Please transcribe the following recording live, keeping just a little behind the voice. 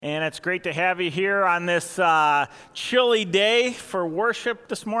And it's great to have you here on this chilly day for worship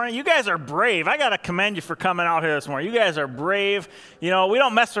this morning. You guys are brave. I got to commend you for coming out here this morning. You guys are brave. You know, we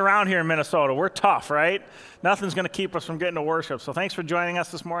don't mess around here in Minnesota. We're tough, right? Nothing's going to keep us from getting to worship. So thanks for joining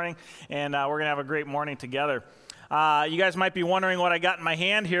us this morning, and we're going to have a great morning together. You guys might be wondering what I got in my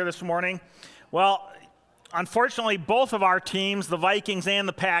hand here this morning. Well, unfortunately, both of our teams, the Vikings and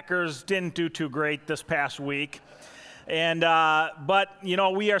the Packers, didn't do too great this past week. But, you know,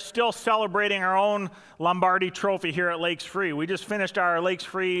 we are still celebrating our own Lombardi Trophy here at Lakes Free. We just finished our Lakes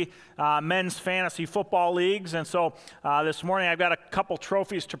Free men's fantasy football leagues, and so this morning I've got a couple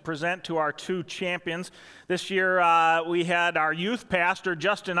trophies to present to our two champions. This year we had our youth pastor,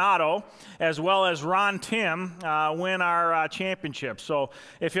 Justin Otto, as well as Ron Tim win our championship. So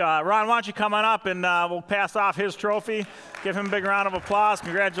if Ron, why don't you come on up and we'll pass off his trophy. Give him a big round of applause.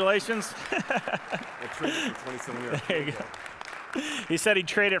 Congratulations. There you go. He said he'd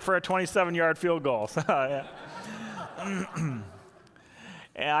trade it for a 27-yard field goal. So, yeah.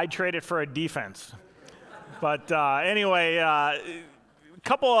 I'd trade it for a defense. But anyway,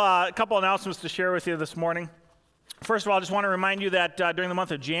 couple announcements to share with you this morning. First of all, I just want to remind you that during the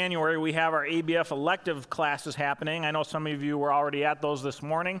month of January, we have our ABF elective classes happening. I know some of you were already at those this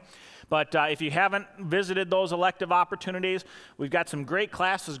morning. But if you haven't visited those elective opportunities, we've got some great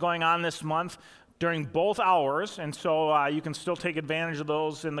classes going on this month during both hours, and so you can still take advantage of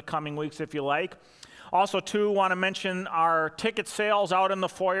those in the coming weeks if you like. Also, too, want to mention our ticket sales out in the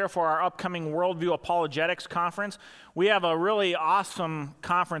foyer for our upcoming Worldview Apologetics Conference. We have a really awesome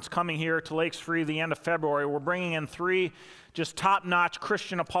conference coming here to Lakes Free the end of February. We're bringing in three just top-notch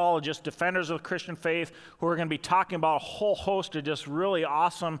Christian apologists, defenders of the Christian faith, who are going to be talking about a whole host of just really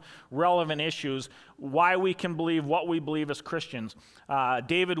awesome, relevant issues, why we can believe what we believe as Christians.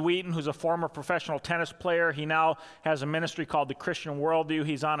 David Wheaton, who's a former professional tennis player, he now has a ministry called The Christian Worldview.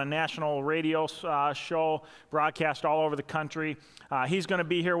 He's on a national radio show, broadcast all over the country. He's going to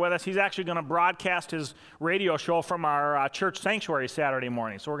be here with us. He's actually going to broadcast his radio show from our church sanctuary Saturday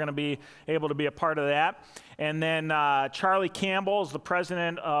morning, so we're going to be able to be a part of that. And then Charlie Campbell is the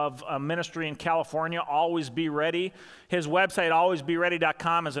president of a ministry in California, Always Be Ready. His website,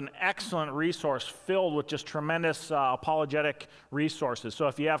 alwaysbeready.com, is an excellent resource filled with just tremendous apologetic resources. So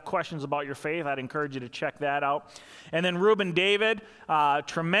if you have questions about your faith, I'd encourage you to check that out. And then Reuben David,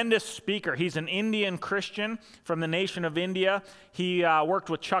 tremendous speaker. He's an Indian Christian from the nation of India. He worked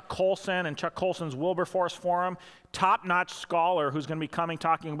with Chuck Colson and Chuck Colson's Wilberforce Forum. Top-notch scholar who's going to be coming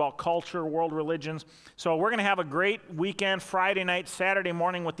talking about culture, world religions. So we're going to have a great weekend, Friday night, Saturday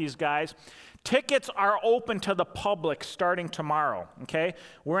morning with these guys. Tickets are open to the public starting tomorrow, okay?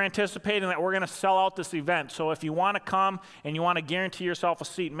 We're anticipating that we're going to sell out this event. So if you want to come and you want to guarantee yourself a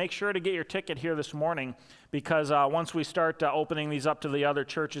seat, make sure to get your ticket here this morning, because once we start opening these up to the other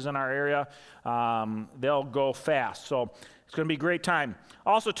churches in our area, they'll go fast. So it's going to be a great time.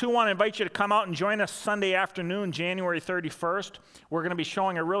 Also, too, want to invite you to come out and join us Sunday afternoon, January 31st. We're going to be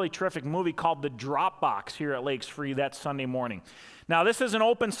showing a really terrific movie called The Dropbox here at Lakes Free that Sunday morning. Now, this is an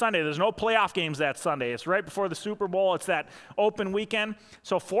open Sunday. There's no playoff games that Sunday. It's right before the Super Bowl. It's that open weekend.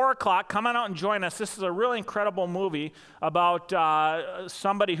 So 4 o'clock, come on out and join us. This is a really incredible movie about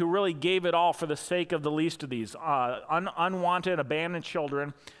somebody who really gave it all for the sake of the least of these, unwanted, abandoned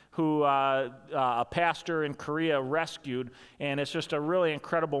children who a pastor in Korea rescued, and it's just a really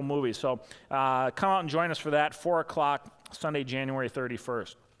incredible movie. So come out and join us for that, 4 o'clock, Sunday, January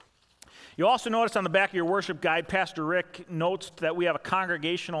 31st. You'll also notice on the back of your worship guide, Pastor Rick notes that we have a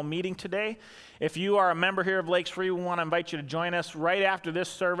congregational meeting today. If you are a member here of Lakes Free, we want to invite you to join us right after this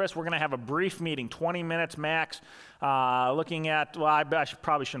service. We're going to have a brief meeting, 20 minutes max, looking at, well, I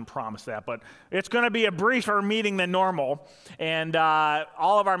probably shouldn't promise that, but it's going to be a briefer meeting than normal. And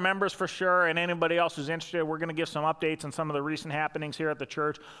all of our members for sure, and anybody else who's interested, we're going to give some updates on some of the recent happenings here at the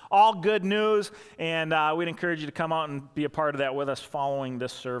church. All good news, and we'd encourage you to come out and be a part of that with us following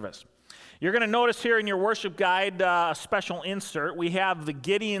this service. You're going to notice here in your worship guide a special insert. We have the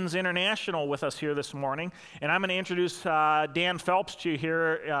Gideons International with us here this morning, and I'm going to introduce Dan Phelps to you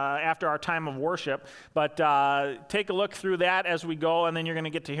here after our time of worship. But take a look through that as we go, and then you're going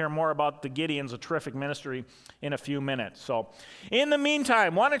to get to hear more about the Gideons, a terrific ministry, in a few minutes. So in the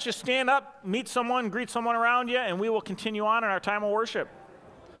meantime, why don't you stand up, meet someone, greet someone around you, and we will continue on in our time of worship.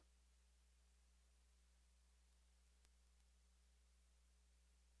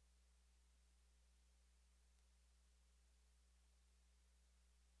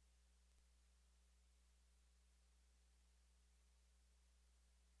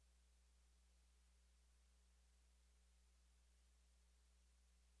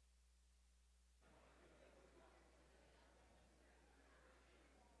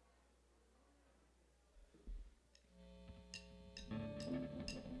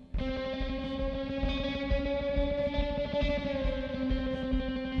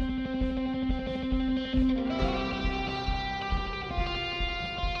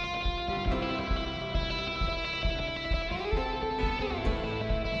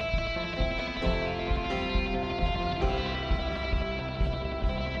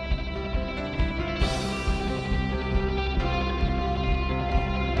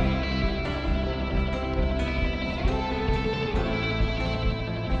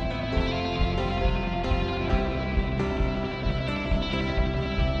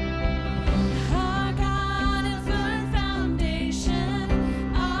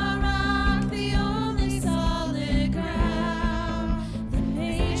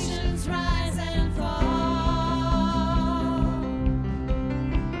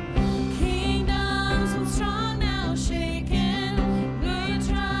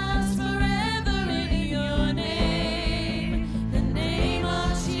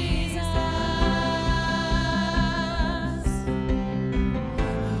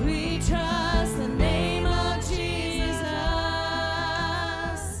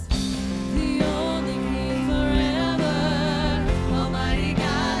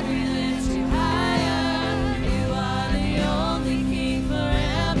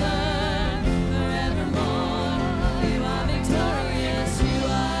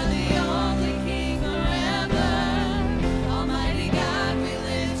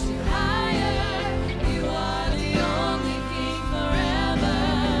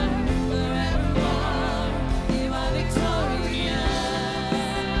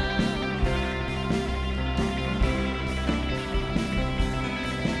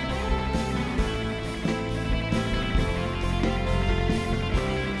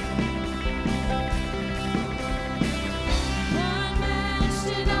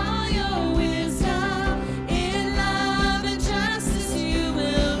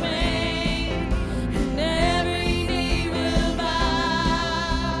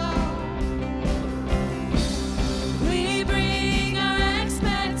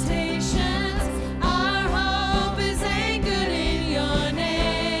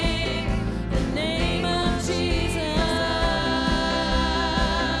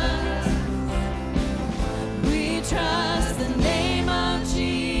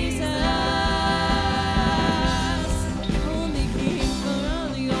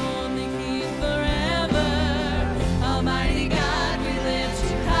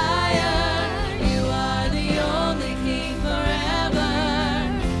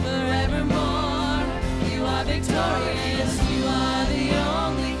 victorious. You are the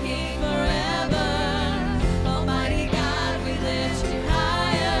only King forever. Almighty God, we lift you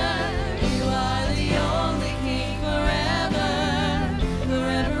higher. You are the only King forever,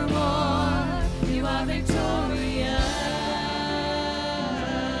 forevermore. You are victorious.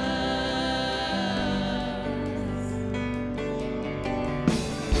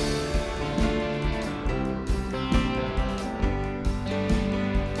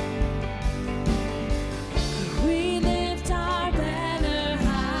 We lift our banner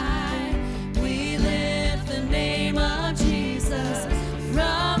high. We lift the name of Jesus.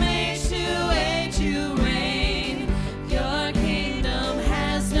 From age to age you reign. Your kingdom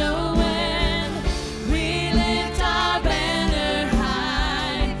has no end. We lift our banner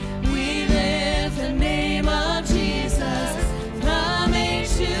high. We lift the name of Jesus. From age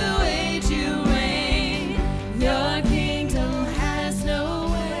to age you reign. Your kingdom has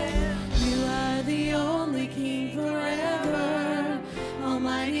no end. You are the only King forever.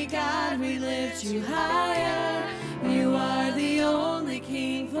 Almighty God, we lift you higher. You are the only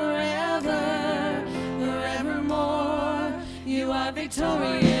King forever, forevermore. You are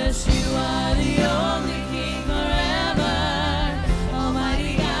victorious. You are the only King forever.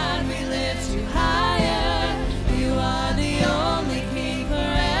 Almighty God, we lift you higher. You are the only King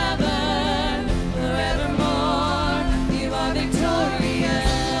forever, forevermore. You are victorious.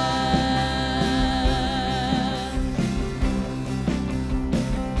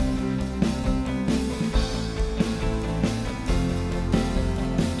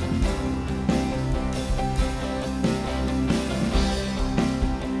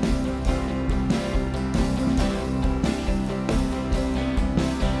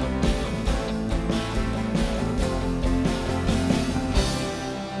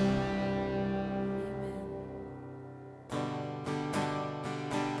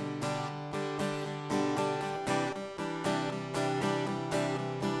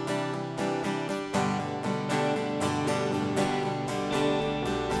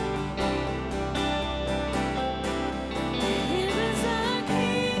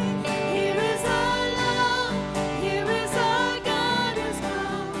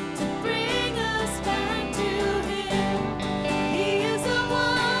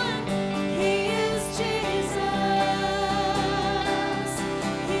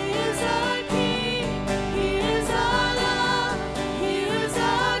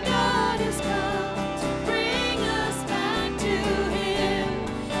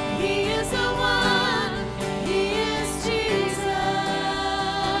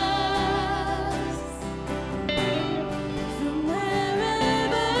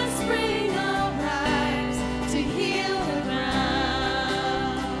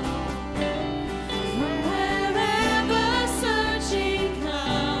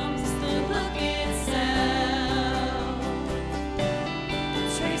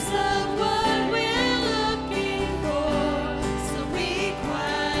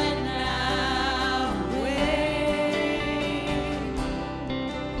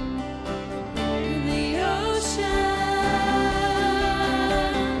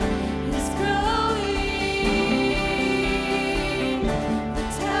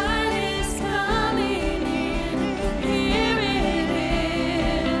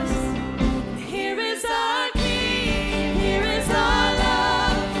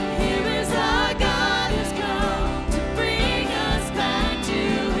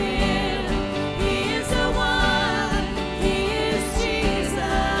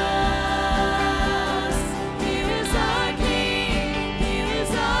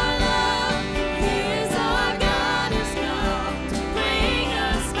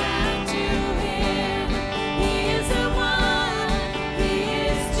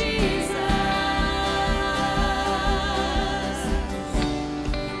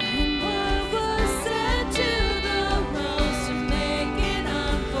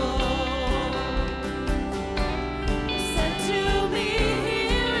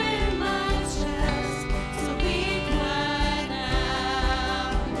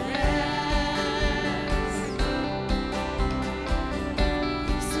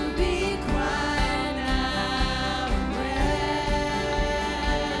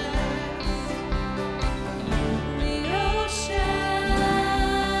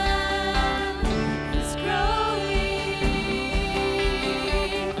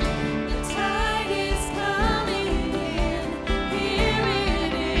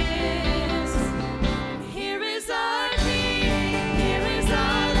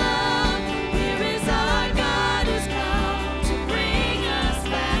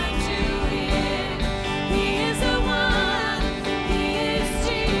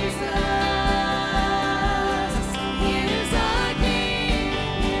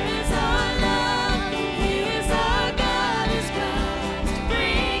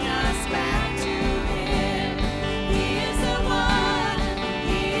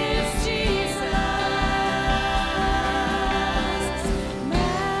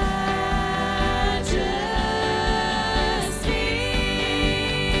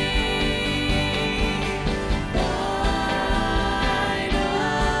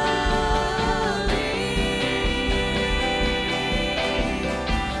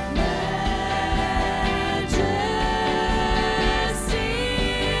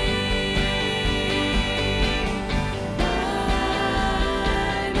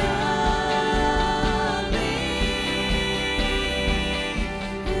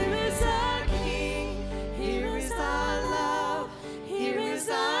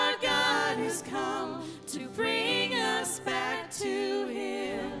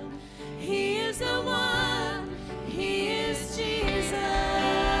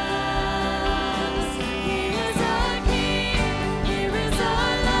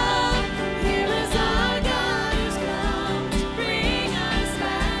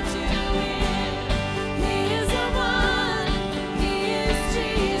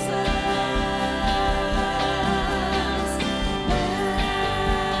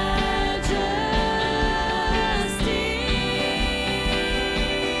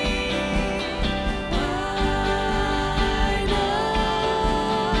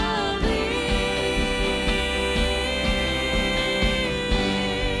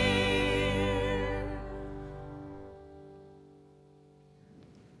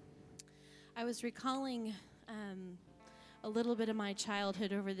 I was recalling a little bit of my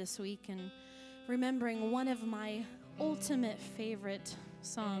childhood over this week and remembering one of my ultimate favorite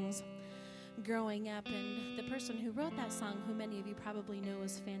songs growing up. And the person who wrote that song, who many of you probably know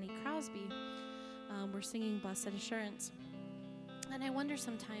is Fanny Crosby, we're singing Blessed Assurance. And I wonder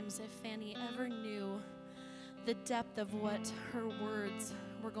sometimes if Fanny ever knew the depth of what her words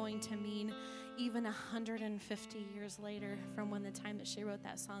were going to mean even 150 years later from when the time that she wrote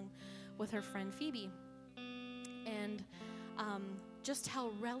that song with her friend Phoebe. And just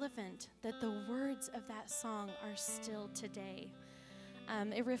how relevant that the words of that song are still today.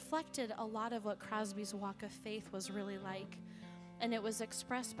 It reflected a lot of what Crosby's walk of faith was really like. And it was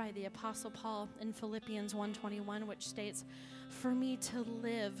expressed by the Apostle Paul in Philippians 1:21, which states, "For me to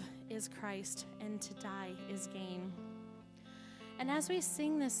live is Christ, and to die is gain." And as we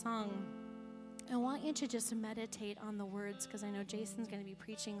sing this song, I want you to just meditate on the words, because I know Jason's going to be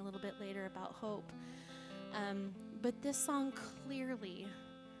preaching a little bit later about hope. But this song clearly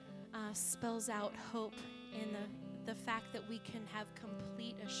spells out hope in the fact that we can have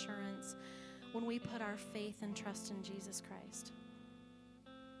complete assurance when we put our faith and trust in Jesus Christ.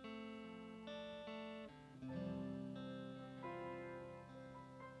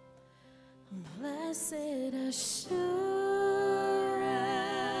 Blessed assurance,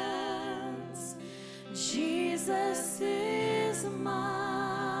 Jesus is mine.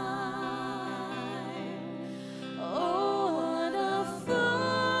 Oh, what a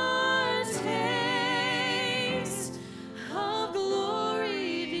foretaste of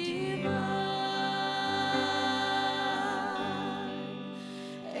glory divine,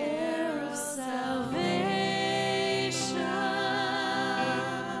 heir of salvation,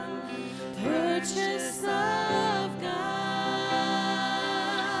 purchase of God.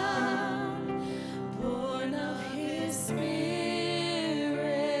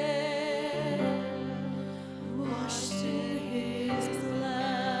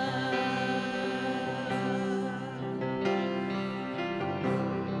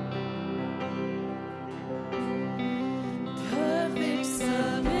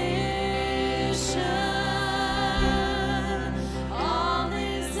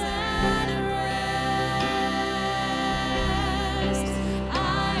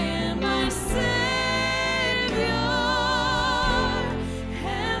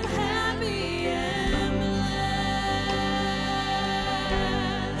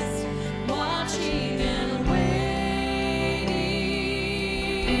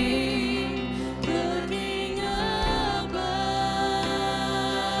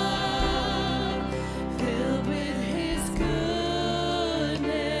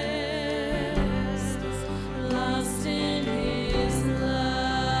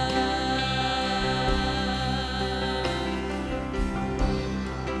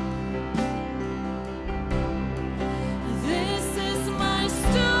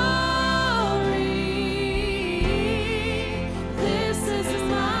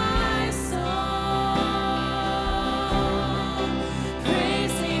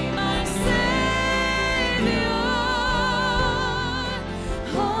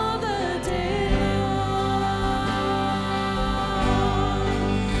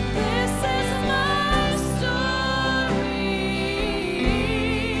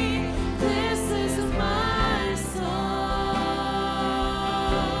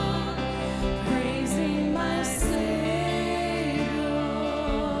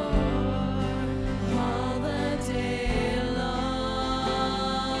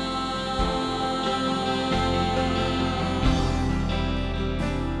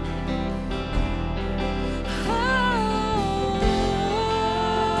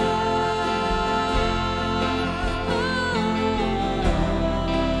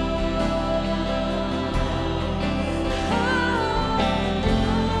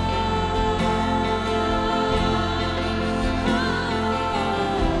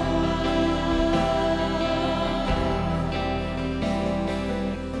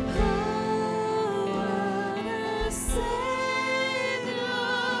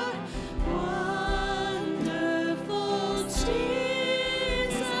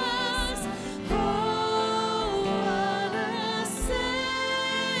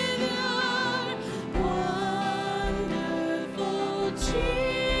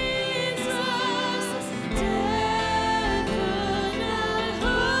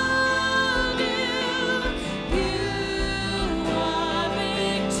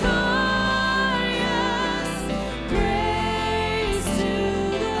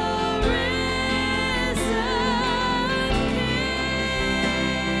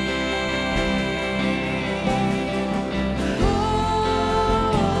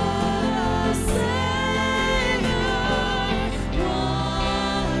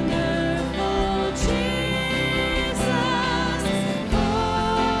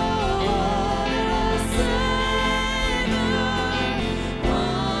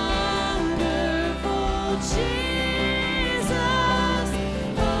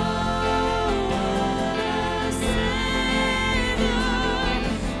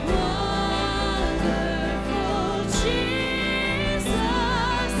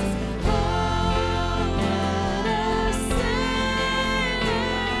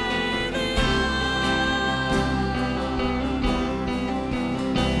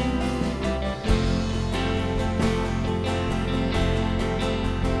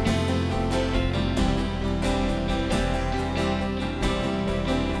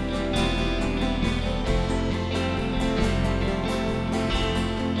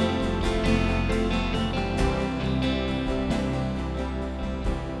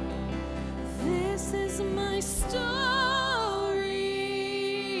 story.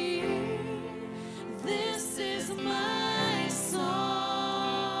 This is my song,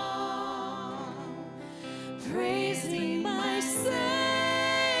 praising my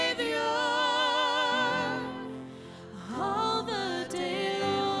Savior all the day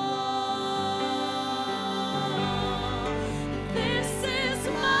long. This is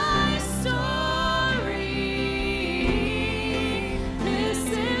my story. This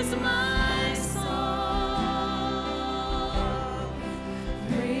is my song,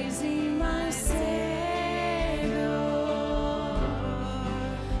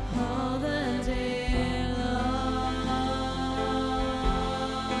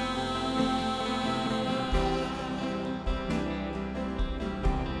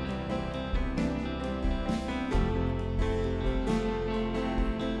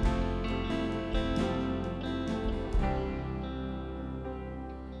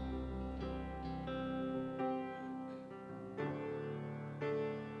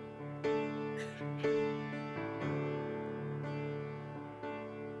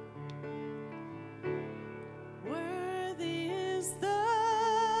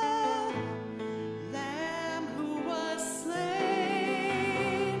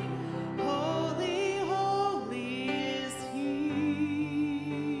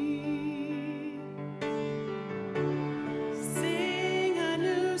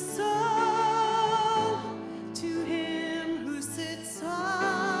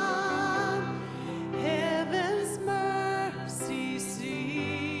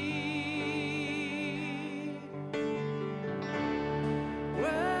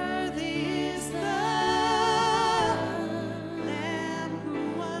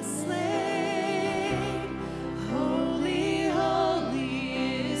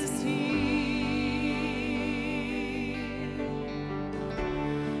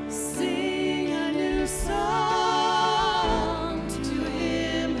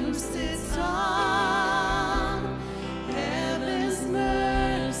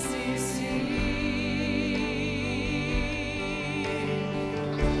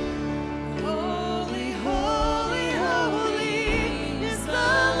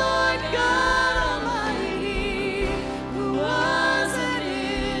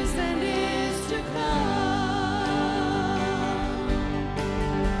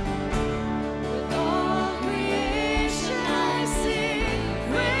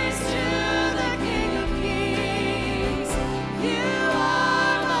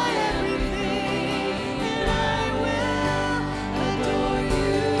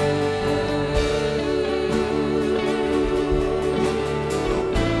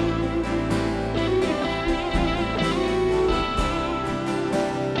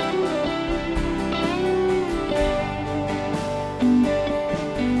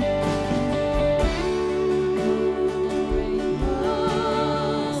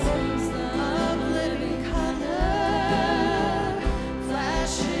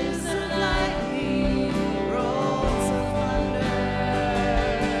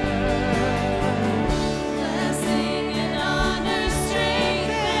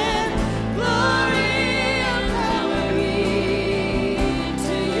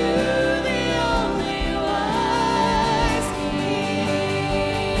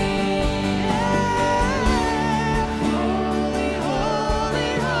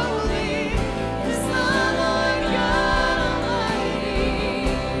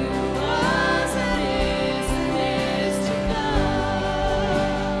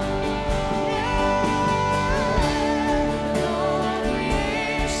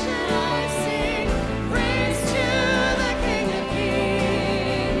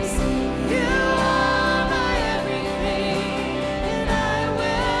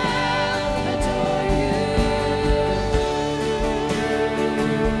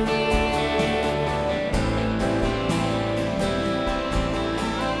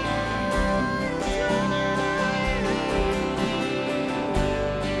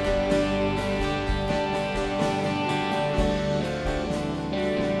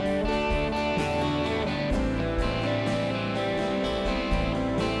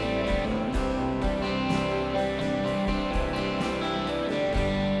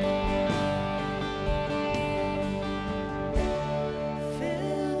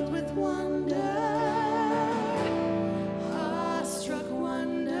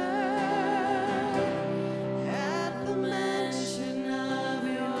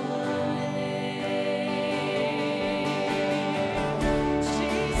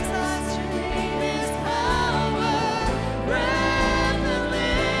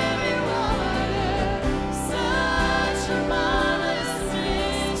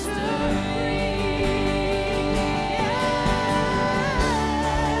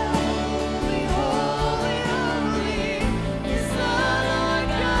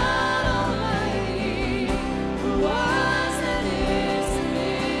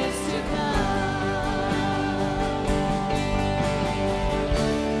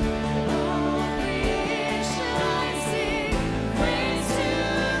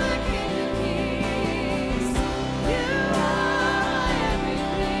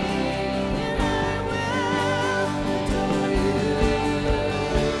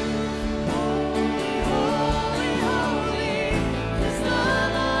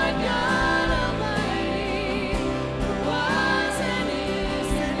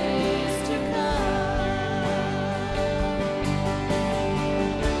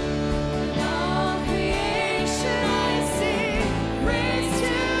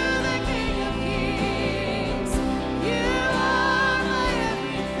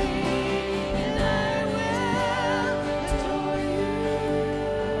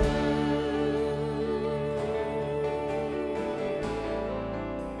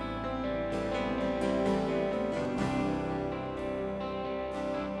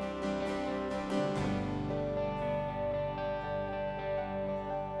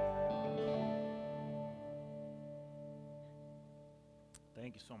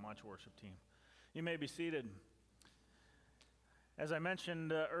 so much, worship team. You may be seated. As I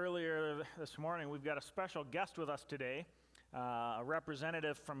mentioned earlier this morning, we've got a special guest with us today. A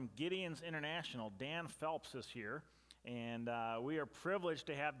representative from Gideon's International, Dan Phelps, is here. And we are privileged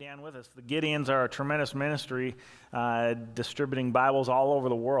to have Dan with us. The Gideons are a tremendous ministry distributing Bibles all over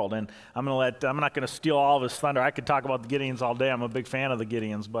the world. And I'm not going to steal all of his thunder. I could talk about the Gideons all day. I'm a big fan of the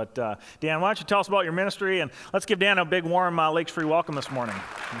Gideons. But Dan, why don't you tell us about your ministry? And let's give Dan a big, warm Lakes Free welcome this morning.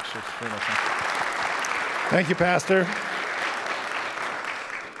 Thank you, Pastor.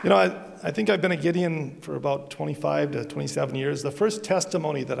 You know, I think I've been a Gideon for about 25 to 27 years. The first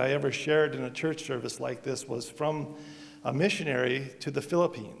testimony that I ever shared in a church service like this was from a missionary to the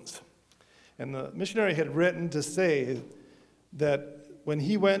Philippines. And the missionary had written to say that when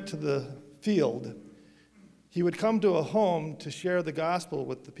he went to the field, he would come to a home to share the gospel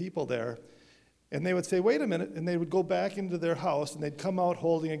with the people there. And they would say, wait a minute, and they would go back into their house, and they'd come out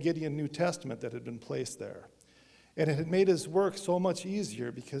holding a Gideon New Testament that had been placed there. And it had made his work so much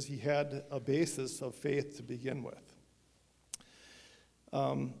easier because he had a basis of faith to begin with.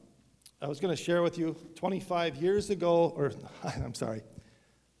 I was going to share with you 25 years ago, or I'm sorry,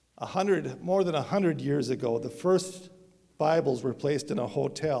 more than 100 years ago, the first Bibles were placed in a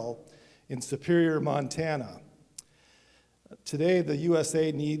hotel in Superior, Montana. Today, the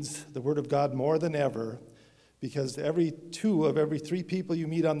USA needs the Word of God more than ever, because every 2 of every 3 people you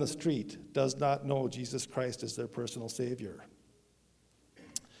meet on the street does not know Jesus Christ as their personal Savior.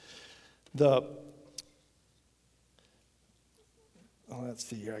 Let's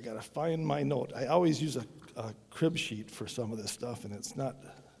see here, I gotta find my note. I always use a crib sheet for some of this stuff, and it's not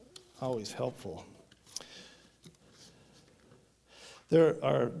always helpful. There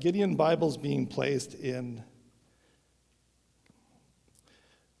are Gideon Bibles being placed in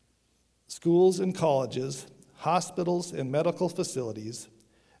schools and colleges, hospitals and medical facilities,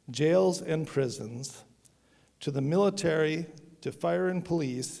 jails and prisons, to the military, to fire and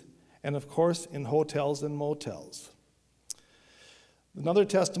police, and of course in hotels and motels. Another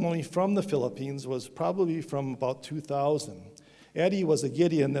testimony from the Philippines was probably from about 2000. Eddie was a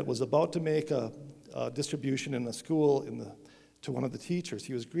Gideon that was about to make a distribution in a school to one of the teachers.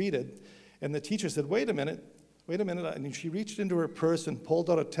 He was greeted, and the teacher said, wait a minute, and she reached into her purse and pulled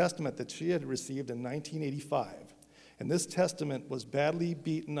out a testament that she had received in 1985. And this testament was badly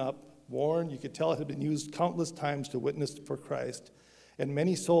beaten up, worn. You could tell it had been used countless times to witness for Christ. And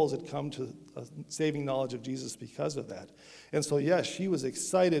many souls had come to a saving knowledge of Jesus because of that. And so, yes, she was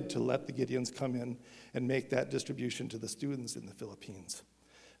excited to let the Gideons come in and make that distribution to the students in the Philippines.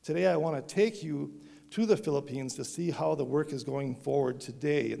 Today, I want to take you to the Philippines to see how the work is going forward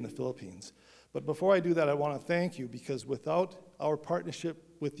today in the Philippines. But before I do that, I want to thank you, because without our partnership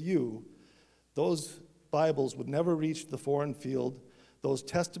with you, those Bibles would never reach the foreign field. Those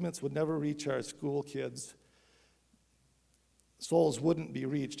testaments would never reach our school kids. Souls wouldn't be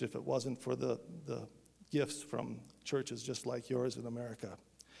reached if it wasn't for the gifts from churches just like yours in America.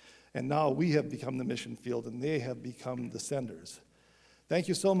 And now we have become the mission field, and they have become the senders. Thank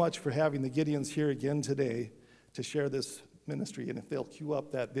you so much for having the Gideons here again today to share this ministry, and if they'll cue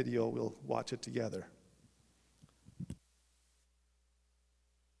up that video, we'll watch it together.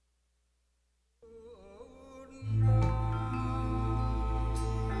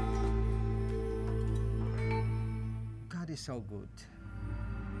 God is so good.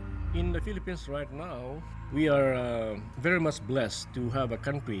 In the Philippines right now, we are very much blessed to have a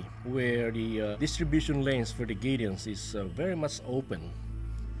country where the distribution lanes for the Gideons is very much open.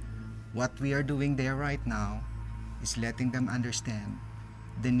 What we are doing there right now is letting them understand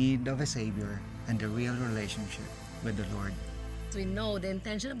the need of a Savior and the real relationship with the Lord. We know the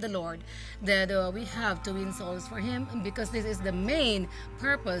intention of the Lord, that we have to win souls for Him, because this is the main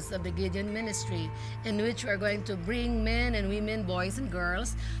purpose of the Gideon ministry, in which we are going to bring men and women, boys and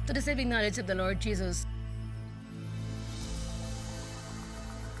girls, to the saving knowledge of the Lord Jesus.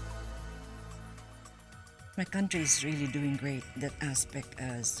 My country is really doing great that aspect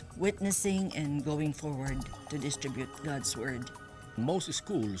as witnessing and going forward to distribute God's Word. Most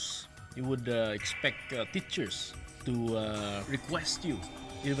schools, you would expect teachers to request you,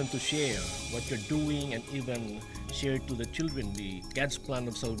 even to share what you're doing, and even share to the children God's plan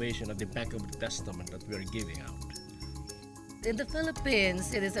of salvation at the back of the Testament that we are giving out. In the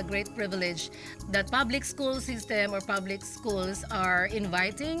Philippines, it is a great privilege that public school system or public schools are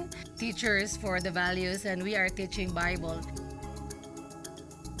inviting teachers for the values, and we are teaching Bible.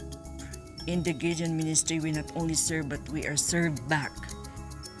 In the Gideon ministry, we not only serve, but we are served back.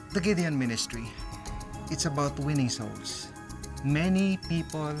 The Gideon ministry, it's about winning souls. Many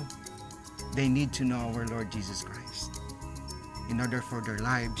people, they need to know our Lord Jesus Christ. in order for their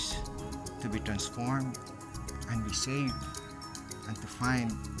lives to be transformed and be saved and to find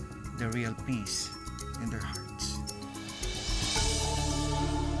the real peace in their hearts.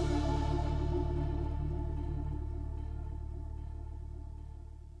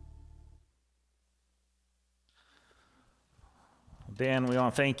 Dan, we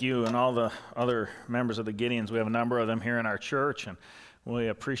want to thank you and all the other members of the Gideons. We have a number of them here in our church, and we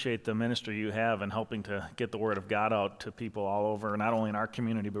appreciate the ministry you have in helping to get the Word of God out to people all over, not only in our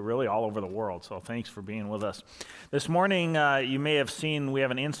community, but really all over the world. So thanks for being with us. This morning, you may have seen we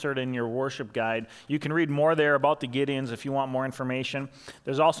have an insert in your worship guide. You can read more there about the Gideons if you want more information.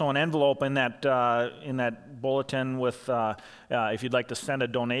 There's also an envelope in that bulletin with, if you'd like to send a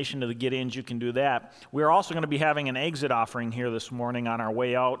donation to the Gideons, you can do that. We're also going to be having an exit offering here this morning on our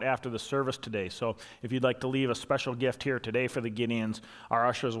way out after the service today. So if you'd like to leave a special gift here today for the Gideons, our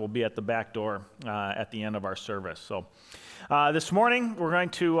ushers will be at the back door at the end of our service. So this morning, we're going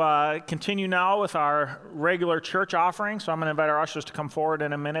to continue now with our regular church offering. So I'm going to invite our ushers to come forward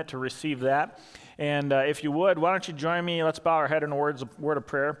in a minute to receive that. And if you would, why don't you join me? Let's bow our head in a word of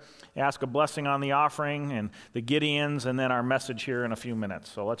prayer, ask a blessing on the offering and the Gideons, and then our message here in a few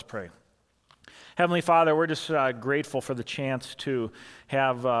minutes. So let's pray. Heavenly Father, we're just grateful for the chance to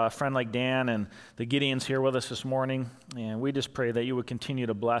have a friend like Dan and the Gideons here with us this morning, and we just pray that you would continue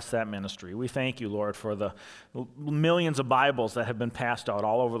to bless that ministry. We thank you, Lord, for the millions of Bibles that have been passed out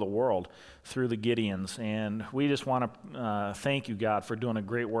all over the world through the Gideons, and we just want to thank you, God, for doing a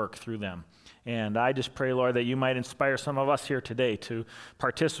great work through them. And I just pray, Lord, that you might inspire some of us here today to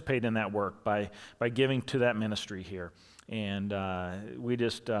participate in that work by giving to that ministry here. And we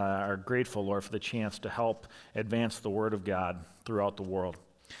just are grateful, Lord, for the chance to help advance the Word of God throughout the world.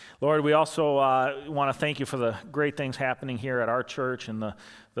 Lord, we also want to thank you for the great things happening here at our church and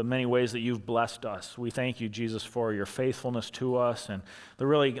the many ways that you've blessed us. We thank you, Jesus, for your faithfulness to us and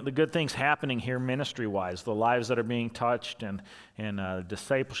the good things happening here ministry-wise, the lives that are being touched and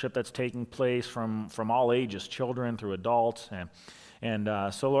discipleship that's taking place from all ages, children through adults.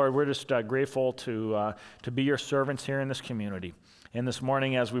 And so, Lord, we're just grateful to be your servants here in this community. And this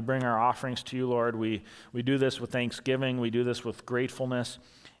morning, as we bring our offerings to you, Lord, we do this with thanksgiving. We do this with gratefulness.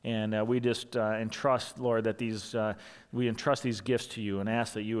 And we just entrust, Lord, that we entrust these gifts to you and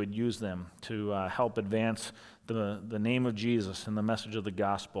ask that you would use them to help advance the name of Jesus and the message of the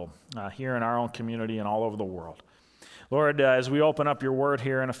gospel here in our own community and all over the world. Lord, as we open up your word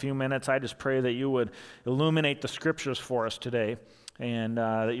here in a few minutes, I just pray that you would illuminate the scriptures for us today, and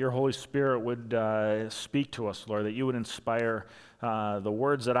that your Holy Spirit would speak to us, Lord, that you would inspire the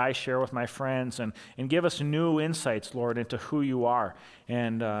words that I share with my friends and give us new insights, Lord, into who you are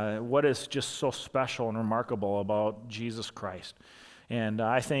and what is just so special and remarkable about Jesus Christ. And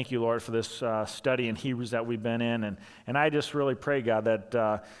I thank you, Lord, for this study in Hebrews that we've been in. And I just really pray, God,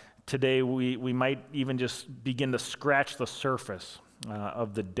 that today we might even just begin to scratch the surface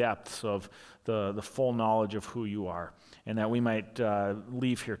of the depths of the full knowledge of who you are, and that we might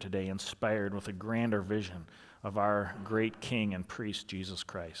leave here today inspired with a grander vision of our great King and priest, Jesus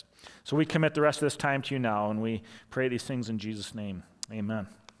Christ. So we commit the rest of this time to you now, and we pray these things in Jesus' name. Amen.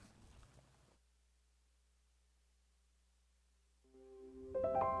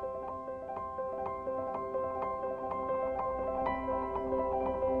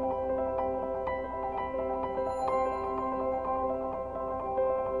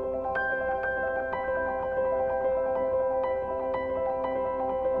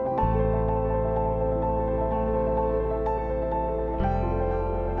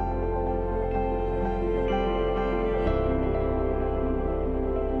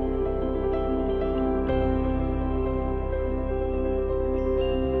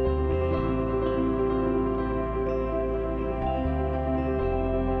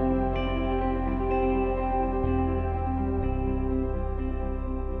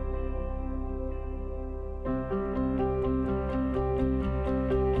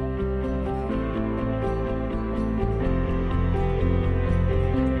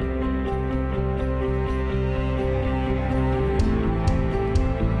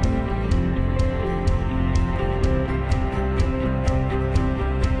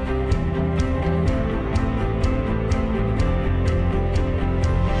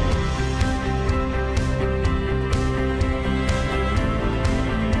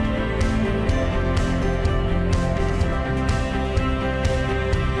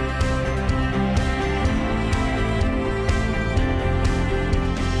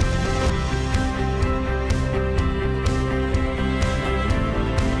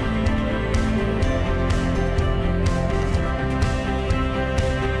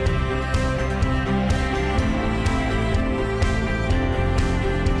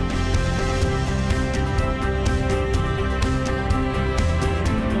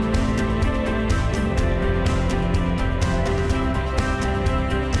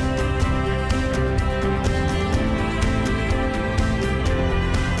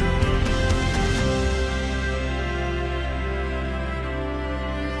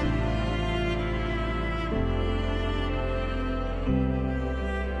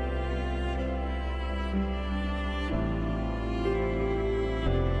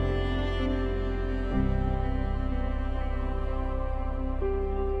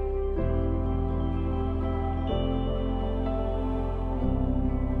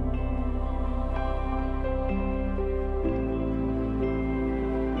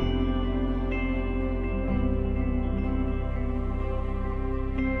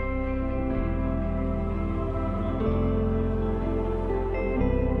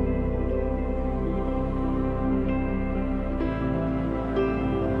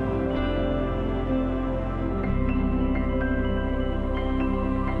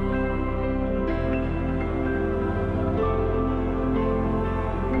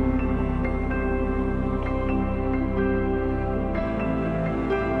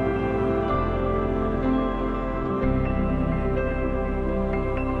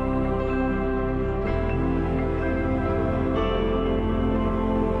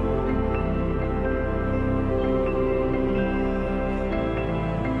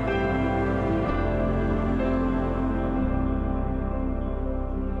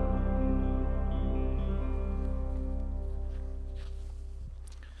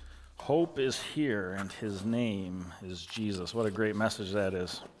 hope is here, and his name is Jesus. What a great message that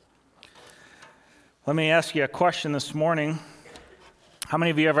is. Let me ask you a question this morning. How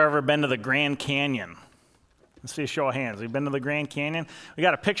many of you have ever been to the Grand Canyon? Let's see a show of hands. Have you been to the Grand Canyon? We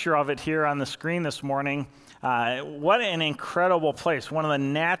got a picture of it here on the screen this morning. What an incredible place, one of the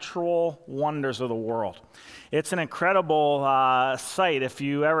natural wonders of the world. It's an incredible sight if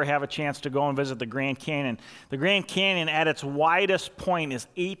you ever have a chance to go and visit the Grand Canyon. The Grand Canyon at its widest point is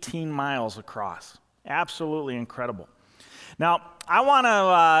 18 miles across. Absolutely incredible. Now, I want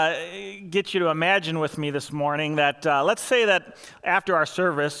to get you to imagine with me this morning that, let's say that after our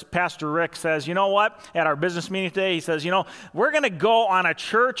service, Pastor Rick says, you know what, at our business meeting today, he says, you know, we're going to go on a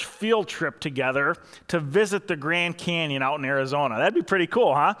church field trip together to visit the Grand Canyon out in Arizona. That'd be pretty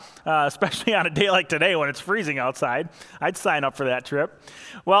cool, huh? Especially on a day like today when it's freezing outside. I'd sign up for that trip.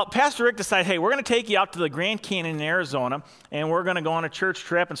 Well, Pastor Rick decided, hey, we're going to take you out to the Grand Canyon in Arizona, and we're going to go on a church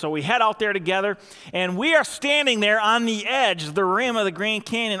trip. And so we head out there together, and we are standing there on the edge, the rim of the Grand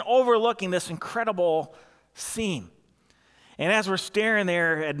Canyon, overlooking this incredible scene. And as we're staring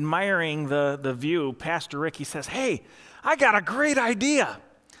there, admiring the view, Pastor Rick, he says, hey, I got a great idea.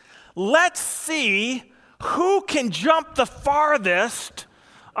 Let's see who can jump the farthest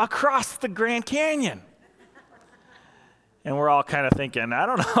across the Grand Canyon. And we're all kind of thinking, I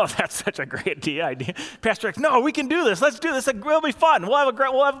don't know if that's such a great idea. Pastor Rick, no, we can do this. Let's do this. It'll be fun. We'll have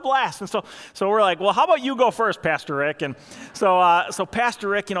a blast. And so we're like, well, how about you go first, Pastor Rick? And so Pastor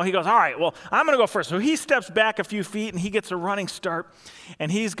Rick, he goes, all right, well, I'm going to go first. So he steps back a few feet, and he gets a running start,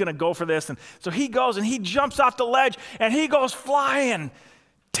 and he's going to go for this. And so he goes, and he jumps off the ledge, and he goes flying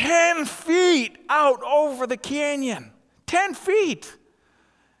 10 feet out over the canyon. 10 feet.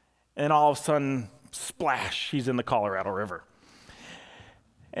 And all of a sudden, splash, he's in the Colorado River.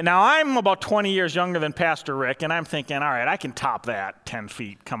 And now I'm about 20 years younger than Pastor Rick, and I'm thinking, all right, I can top that 10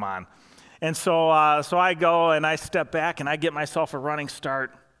 feet, come on. And so I go and I step back and I get myself a running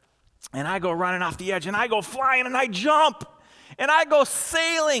start, and I go running off the edge, and I go flying, and I jump, and I go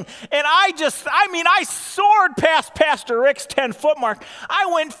sailing, and I soared past Pastor Rick's 10-foot mark.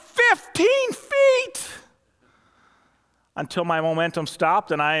 I went 15 feet until my momentum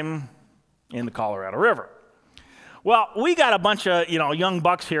stopped, and I'm in the Colorado River. Well, we got a bunch of, young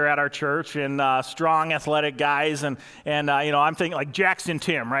bucks here at our church, and strong, athletic guys, and I'm thinking like Jackson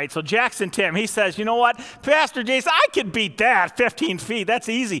Tim, right? So Jackson Tim, he says, you know what, Pastor Jason, I could beat that 15 feet. That's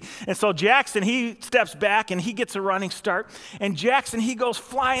easy. And so Jackson, he steps back, and he gets a running start, and Jackson, he goes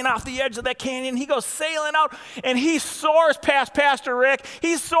flying off the edge of that canyon. He goes sailing out, and he soars past Pastor Rick.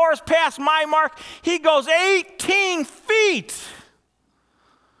 He soars past my mark. He goes 18 feet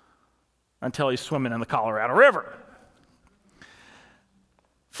until he's swimming in the Colorado River.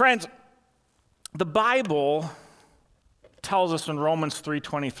 Friends, the Bible tells us in Romans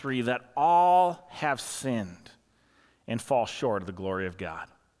 3:23 that all have sinned and fall short of the glory of God.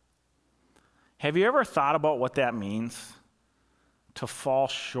 Have you ever thought about what that means, to fall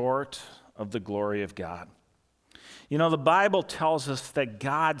short of the glory of God? The Bible tells us that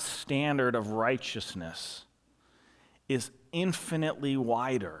God's standard of righteousness is infinitely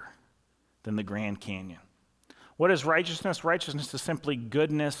wider than the Grand Canyon. What is righteousness? Righteousness is simply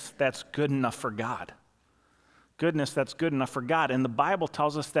goodness that's good enough for God. Goodness that's good enough for God. And the Bible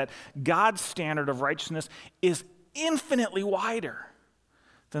tells us that God's standard of righteousness is infinitely wider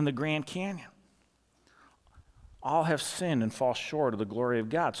than the Grand Canyon. All have sinned and fall short of the glory of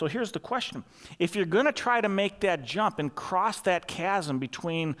God. So here's the question. If you're going to try to make that jump and cross that chasm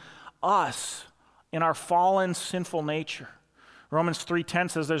between us and our fallen, sinful nature, Romans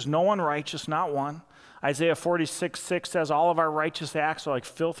 3:10 says there's no one righteous, not one. Isaiah 46:6 says all of our righteous acts are like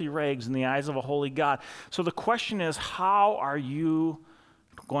filthy rags in the eyes of a holy God. So the question is, how are you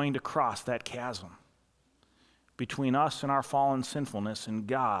going to cross that chasm between us and our fallen sinfulness and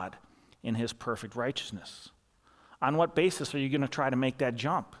God in his perfect righteousness? On what basis are you going to try to make that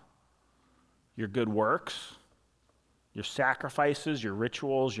jump? Your good works? Your sacrifices? Your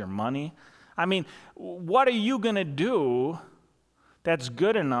rituals? Your money? I mean, what are you going to do that's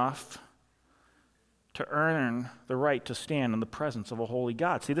good enough to earn the right to stand in the presence of a holy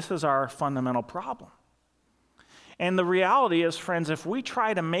God? See, this is our fundamental problem. And the reality is, friends, if we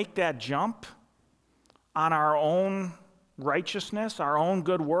try to make that jump on our own righteousness, our own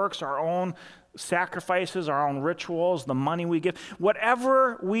good works, our own sacrifices, our own rituals, the money we give,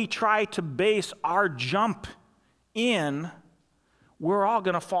 whatever we try to base our jump in, we're all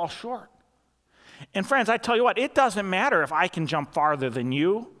going to fall short. And friends, I tell you what, it doesn't matter if I can jump farther than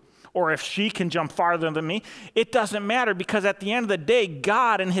you or if she can jump farther than me. It doesn't matter, because at the end of the day,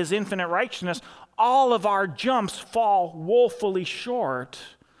 God in his infinite righteousness, all of our jumps fall woefully short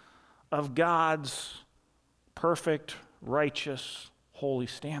of God's perfect, righteous, holy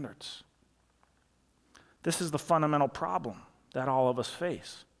standards. This is the fundamental problem that all of us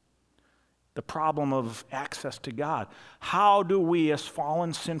face. The problem of access to God. How do we, as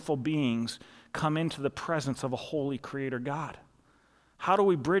fallen, sinful beings, come into the presence of a holy Creator God? How do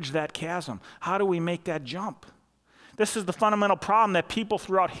we bridge that chasm? How do we make that jump? This is the fundamental problem that people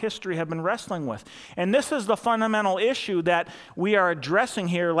throughout history have been wrestling with. And this is the fundamental issue that we are addressing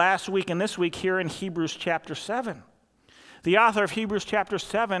here last week and this week here in Hebrews chapter 7. The author of Hebrews chapter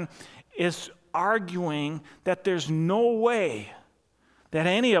 7 is arguing that there's no way that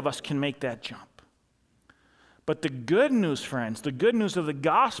any of us can make that jump. But the good news, friends, the good news of the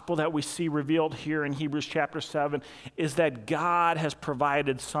gospel that we see revealed here in Hebrews chapter 7 is that God has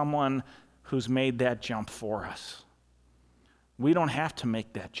provided someone who's made that jump for us. We don't have to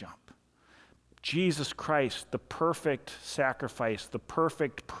make that jump. Jesus Christ, the perfect sacrifice, the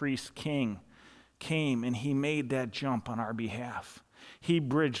perfect priest king, came and he made that jump on our behalf. He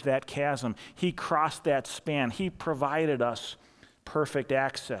bridged that chasm. He crossed that span. He provided us perfect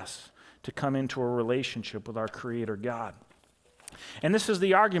access to come into a relationship with our Creator God. And this is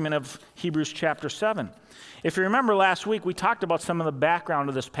the argument of Hebrews chapter 7. If you remember last week, we talked about some of the background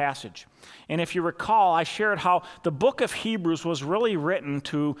of this passage. And if you recall, I shared how the book of Hebrews was really written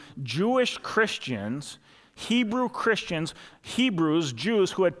to Jewish Christians, Hebrew Christians, Hebrews,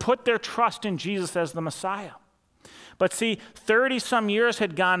 Jews, who had put their trust in Jesus as the Messiah. But see, 30-some years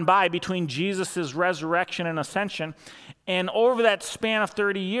had gone by between Jesus' resurrection and ascension, and over that span of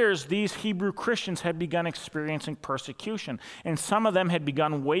 30 years, these Hebrew Christians had begun experiencing persecution, and some of them had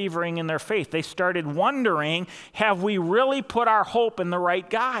begun wavering in their faith. They started wondering, have we really put our hope in the right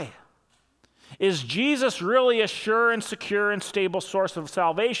guy? Is Jesus really a sure and secure and stable source of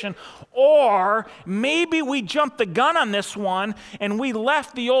salvation? Or maybe we jumped the gun on this one and we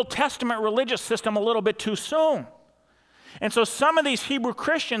left the Old Testament religious system a little bit too soon. And so some of these Hebrew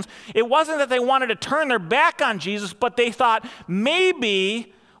Christians, it wasn't that they wanted to turn their back on Jesus, but they thought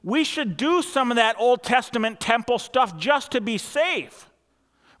maybe we should do some of that Old Testament temple stuff just to be safe.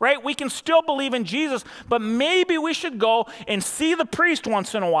 Right? We can still believe in Jesus, but maybe we should go and see the priest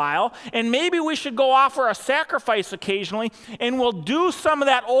once in a while, and maybe we should go offer a sacrifice occasionally, and we'll do some of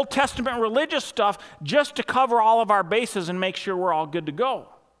that Old Testament religious stuff just to cover all of our bases and make sure we're all good to go.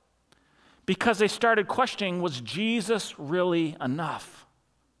 Because they started questioning, was Jesus really enough?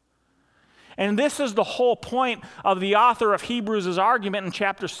 And this is the whole point of the author of Hebrews' argument in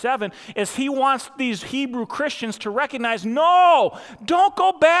chapter 7, is he wants these Hebrew Christians to recognize, no, don't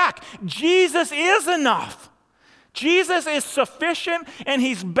go back. Jesus is enough. Jesus is sufficient, and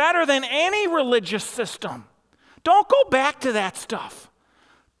he's better than any religious system. Don't go back to that stuff.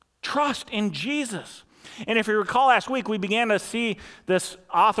 Trust in Jesus. And if you recall last week, we began to see this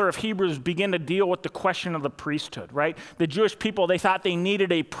author of Hebrews begin to deal with the question of the priesthood, right? The Jewish people, they thought they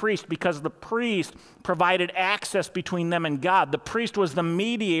needed a priest because the priest provided access between them and God. The priest was the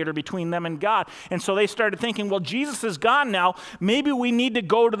mediator between them and God. And so they started thinking, well, Jesus is gone now. Maybe we need to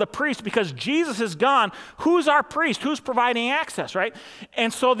go to the priest because Jesus is gone. Who's our priest? Who's providing access, right?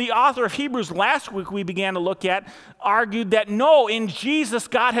 And so the author of Hebrews last week we began to look at argued that no, in Jesus,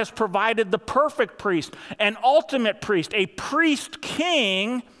 God has provided the perfect priest, an ultimate priest, a priest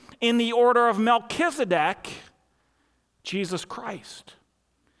king in the order of Melchizedek, Jesus Christ.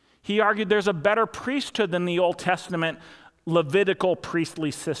 He argued there's a better priesthood than the Old Testament Levitical priestly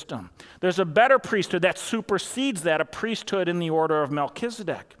system. There's a better priesthood that supersedes that, a priesthood in the order of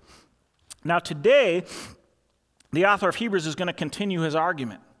Melchizedek. Now today, the author of Hebrews is going to continue his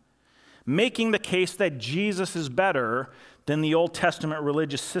argument, making the case that Jesus is better than the Old Testament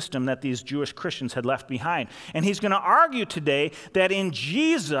religious system that these Jewish Christians had left behind. And he's going to argue today that in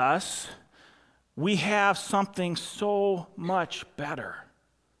Jesus, we have something so much better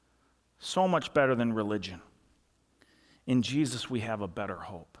than religion. In Jesus, we have a better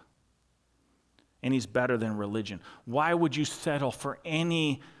hope. And he's better than religion. Why would you settle for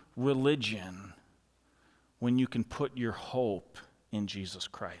any religion when you can put your hope in Jesus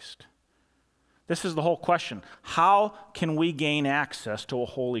Christ? This is the whole question. How can we gain access to a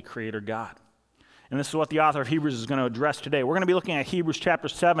holy Creator God? And this is what the author of Hebrews is going to address today. We're going to be looking at Hebrews chapter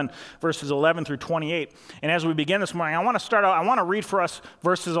 7, verses 11 through 28. And as we begin this morning, I want to read for us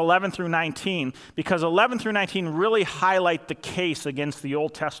verses 11 through 19, because 11 through 19 really highlight the case against the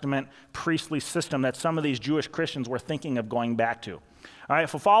Old Testament priestly system that some of these Jewish Christians were thinking of going back to. All right,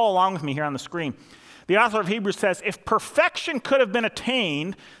 if you'll follow along with me here on the screen. The author of Hebrews says, if perfection could have been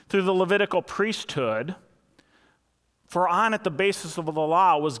attained through the Levitical priesthood, for on it the basis of the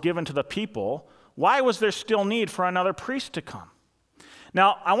law was given to the people, why was there still need for another priest to come?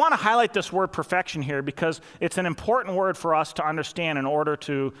 Now, I want to highlight this word perfection here because it's an important word for us to understand in order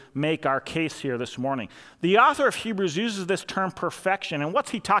to make our case here this morning. The author of Hebrews uses this term perfection, and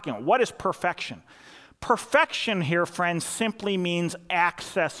what's he talking about? What is perfection? Perfection here, friends, simply means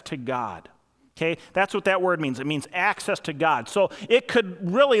access to God. Okay, that's what that word means. It means access to God. So it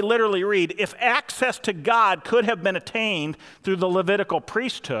could really literally read, if access to God could have been attained through the Levitical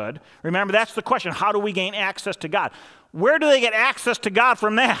priesthood, remember that's the question, how do we gain access to God? Where do they get access to God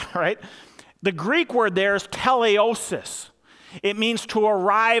from that, right? The Greek word there is teleosis. It means to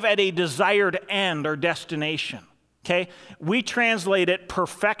arrive at a desired end or destination. Okay, we translate it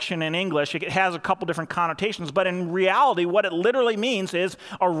perfection in English. It has a couple different connotations, but in reality, what it literally means is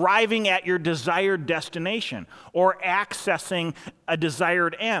arriving at your desired destination or accessing a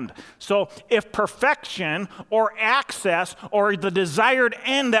desired end. So if perfection or access or the desired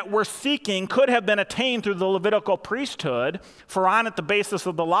end that we're seeking could have been attained through the Levitical priesthood, for on it the basis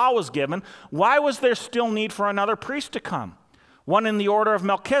of the law was given, why was there still need for another priest to come? One in the order of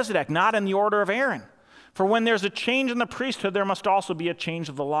Melchizedek, not in the order of Aaron. For when there's a change in the priesthood, there must also be a change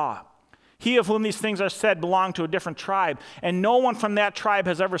of the law. He of whom these things are said belonged to a different tribe, and no one from that tribe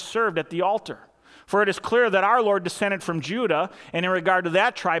has ever served at the altar. For it is clear that our Lord descended from Judah, and in regard to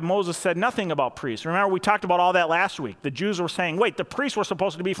that tribe, Moses said nothing about priests. Remember, we talked about all that last week. The Jews were saying, wait, the priests were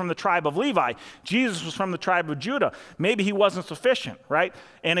supposed to be from the tribe of Levi. Jesus was from the tribe of Judah. Maybe he wasn't sufficient, right?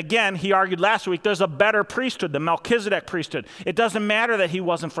 And again, he argued last week, there's a better priesthood, the Melchizedek priesthood. It doesn't matter that he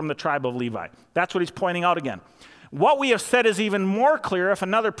wasn't from the tribe of Levi. That's what he's pointing out again. What we have said is even more clear if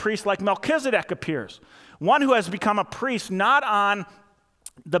another priest like Melchizedek appears. One who has become a priest not on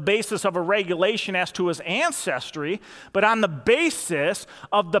the basis of a regulation as to his ancestry, but on the basis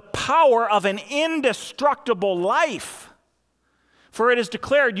of the power of an indestructible life. For it is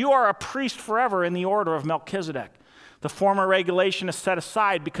declared, you are a priest forever in the order of Melchizedek. The former regulation is set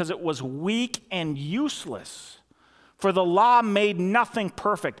aside because it was weak and useless. For the law made nothing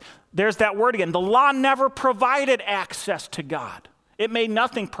perfect. There's that word again. The law never provided access to God. It made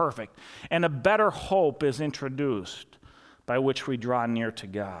nothing perfect. And a better hope is introduced by which we draw near to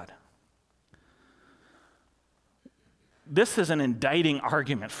God. This is an indicting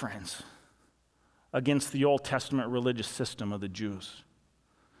argument, friends, against the Old Testament religious system of the Jews.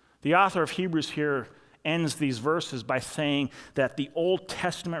 The author of Hebrews here ends these verses by saying that the Old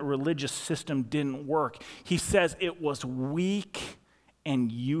Testament religious system didn't work. He says it was weak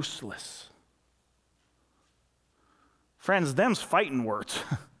and useless. Friends, them's fighting words.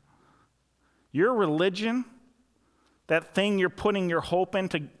 Your religion, that thing you're putting your hope in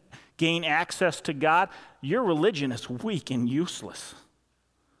to gain access to God, your religion is weak and useless.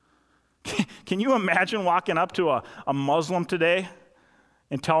 Can you imagine walking up to a Muslim today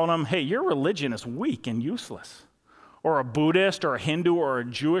and telling them, hey, your religion is weak and useless? Or a Buddhist or a Hindu or a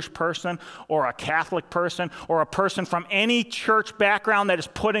Jewish person or a Catholic person or a person from any church background that is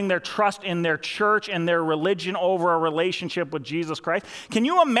putting their trust in their church and their religion over a relationship with Jesus Christ. Can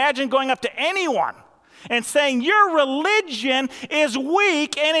you imagine going up to anyone and saying, your religion is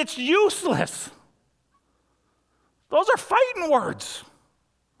weak and it's useless? Those are fighting words.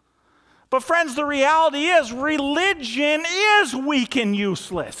 But friends, the reality is religion is weak and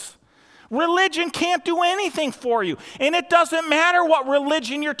useless. Religion can't do anything for you. And it doesn't matter what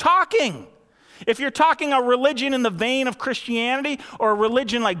religion you're talking. If you're talking a religion in the vein of Christianity or a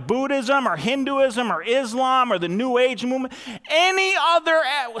religion like Buddhism or Hinduism or Islam or the New Age movement, any other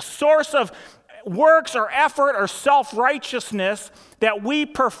source of works or effort or self-righteousness that we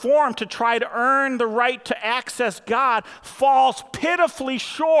perform to try to earn the right to access God falls pitifully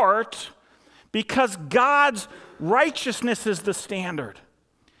short because God's righteousness is the standard.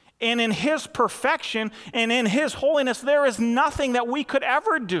 And in his perfection and in his holiness, there is nothing that we could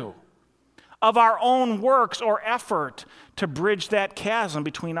ever do of our own works or effort to bridge that chasm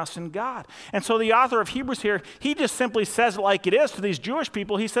between us and God. And so the author of Hebrews here, he just simply says it like it is to these Jewish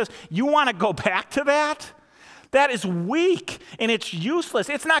people. He says, you want to go back to that? That is weak and it's useless.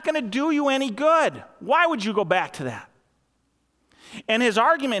 It's not going to do you any good. Why would you go back to that? And his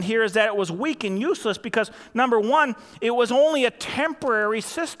argument here is that it was weak and useless because, number one, it was only a temporary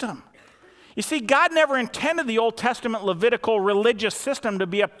system. You see, God never intended the Old Testament Levitical religious system to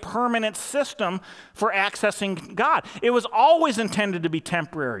be a permanent system for accessing God. It was always intended to be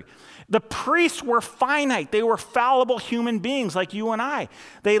temporary. The priests were finite. They were fallible human beings like you and I.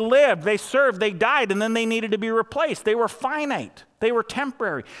 They lived, they served, they died, and then they needed to be replaced. They were finite. They were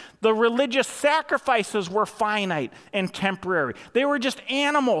temporary. The religious sacrifices were finite and temporary. They were just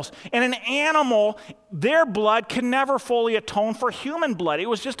animals. And an animal, their blood can never fully atone for human blood. It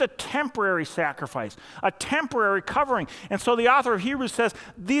was just a temporary sacrifice, a temporary covering. And so the author of Hebrews says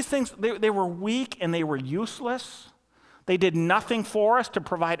these things, they were weak and they were useless. They did nothing for us to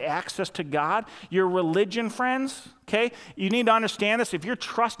provide access to God. Your religion, friends, okay, you need to understand this. If you're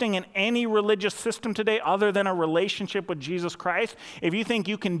trusting in any religious system today other than a relationship with Jesus Christ, if you think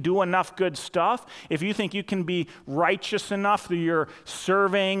you can do enough good stuff, if you think you can be righteous enough through your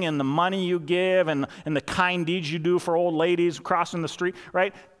serving and the money you give and the kind deeds you do for old ladies crossing the street,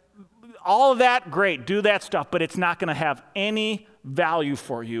 right? All of that, great, do that stuff, but it's not going to have any value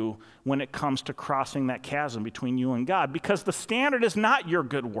for you when it comes to crossing that chasm between you and God, because the standard is not your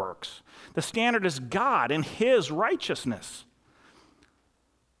good works. The standard is God and His righteousness.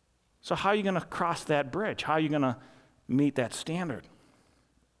 So how are you going to cross that bridge? How are you going to meet that standard?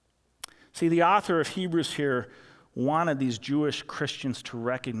 See, the author of Hebrews here wanted these Jewish Christians to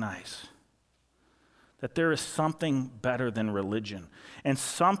recognize that there is something better than religion and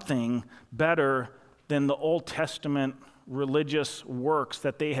something better than the Old Testament religious works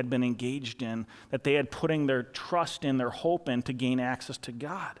that they had been engaged in, that they had putting their trust in, their hope in to gain access to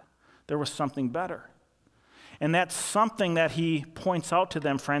God. There was something better. And that something that he points out to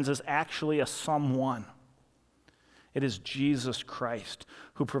them, friends, is actually a someone. It is Jesus Christ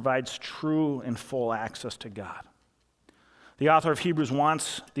who provides true and full access to God. The author of Hebrews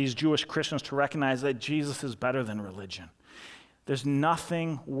wants these Jewish Christians to recognize that Jesus is better than religion. There's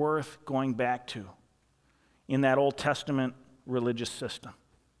nothing worth going back to in that Old Testament religious system.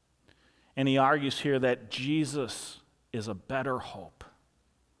 And he argues here that Jesus is a better hope.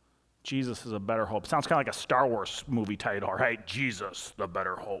 Jesus is a better hope. Sounds kind of like a Star Wars movie title, right? Jesus, the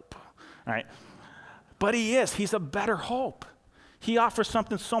better hope, right? But he is. He's a better hope. He offers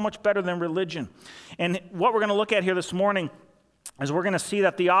something so much better than religion. And what we're going to look at here this morning is we're going to see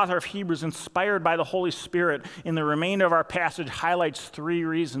that the author of Hebrews, inspired by the Holy Spirit, in the remainder of our passage, highlights 3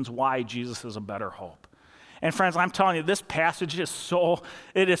 reasons why Jesus is a better hope. And friends, I'm telling you, this passage is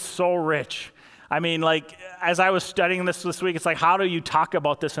so rich. I mean, like, as I was studying this week, it's like, how do you talk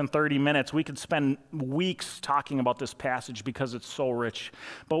about this in 30 minutes? We could spend weeks talking about this passage because it's so rich.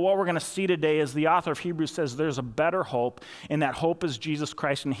 But what we're going to see today is the author of Hebrews says there's a better hope, and that hope is Jesus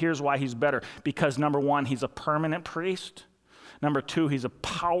Christ, and here's why he's better. Because number 1, he's a permanent priest. Number 2, he's a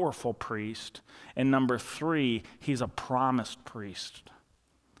powerful priest. And number 3, he's a promised priest.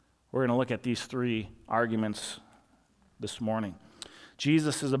 We're going to look at these 3 arguments this morning.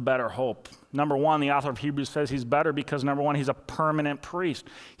 Jesus is a better hope. Number 1, the author of Hebrews says he's better because, number 1, he's a permanent priest.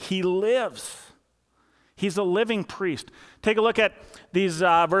 He lives. He's a living priest. Take a look at these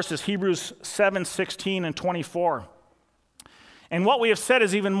verses, Hebrews 7, 16, and 24. And what we have said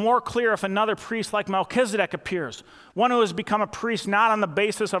is even more clear if another priest like Melchizedek appears, one who has become a priest not on the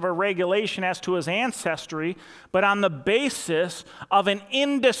basis of a regulation as to his ancestry, but on the basis of an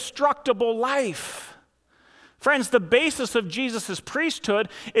indestructible life. Friends, the basis of Jesus' priesthood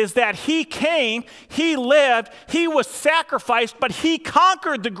is that he came, he lived, he was sacrificed, but he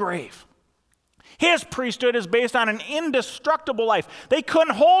conquered the grave. His priesthood is based on an indestructible life. They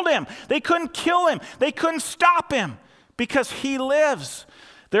couldn't hold him. They couldn't kill him. They couldn't stop him because he lives.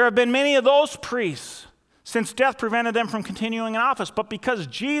 There have been many of those priests since death prevented them from continuing in office. But because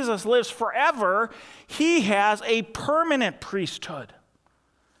Jesus lives forever, he has a permanent priesthood.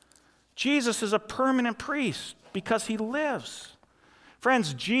 Jesus is a permanent priest because he lives.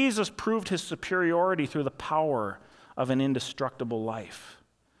 Friends, Jesus proved his superiority through the power of an indestructible life.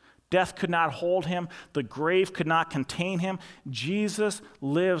 Death could not hold him. The grave could not contain him. Jesus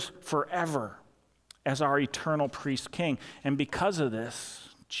lives forever as our eternal priest king. And because of this,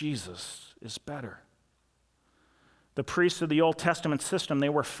 Jesus is better. The priests of the Old Testament system, they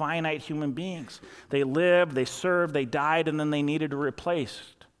were finite human beings. They lived, they served, they died, and then they needed to be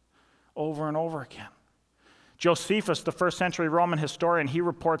replaced over and over again. Josephus, the first century Roman historian, he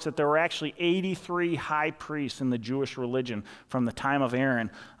reports that there were actually 83 high priests in the Jewish religion from the time of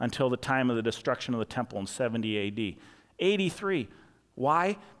Aaron until the time of the destruction of the temple in 70 AD. 83.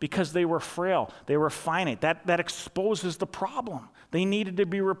 Why? Because they were frail. They were finite. That exposes the problem. They needed to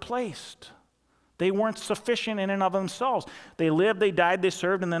be replaced. They weren't sufficient in and of themselves. They lived, they died, they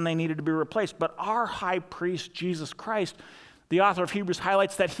served, and then they needed to be replaced. But our high priest, Jesus Christ, the author of Hebrews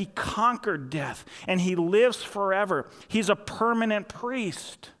highlights that he conquered death and he lives forever. He's a permanent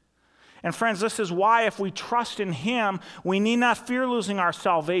priest. And friends, this is why if we trust in him, we need not fear losing our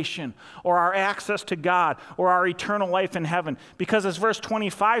salvation or our access to God or our eternal life in heaven. Because as verse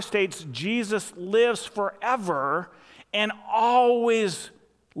 25 states, Jesus lives forever and always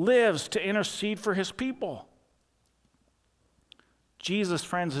lives to intercede for his people. Jesus,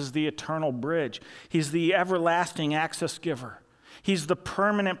 friends, is the eternal bridge. He's the everlasting access giver. He's the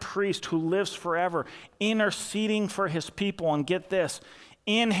permanent priest who lives forever, interceding for his people. And get this,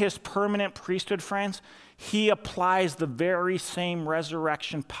 in his permanent priesthood, friends, he applies the very same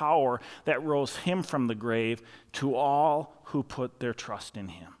resurrection power that rose him from the grave to all who put their trust in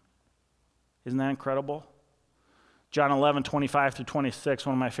him. Isn't that incredible? John 11, 25 through 26,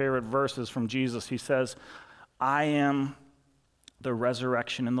 one of my favorite verses from Jesus. He says, I am the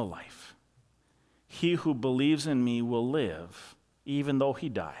resurrection and the life. He who believes in me will live, even though he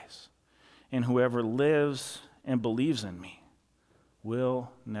dies. And whoever lives and believes in me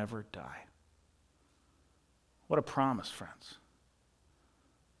will never die. What a promise, friends.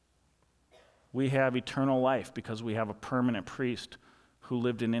 We have eternal life because we have a permanent priest who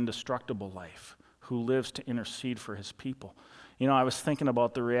lived an indestructible life, who lives to intercede for his people. You know, I was thinking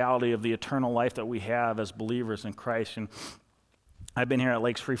about the reality of the eternal life that we have as believers in Christ, and I've been here at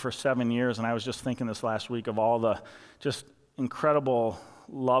Lakes Free for 7 years, and I was just thinking this last week of all the just incredible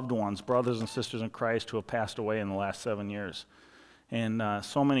loved ones, brothers and sisters in Christ who have passed away in the last 7 years. And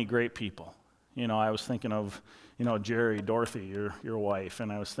so many great people. You know, I was thinking of, Jerry, Dorothy, your wife,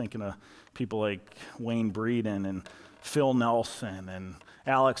 and I was thinking of people like Wayne Breeden and Phil Nelson and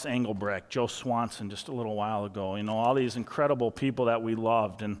Alex Engelbrecht, Joe Swanson just a little while ago. You know, all these incredible people that we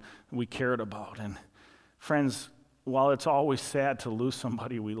loved and we cared about. And friends, while it's always sad to lose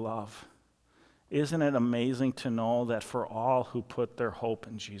somebody we love, isn't it amazing to know that for all who put their hope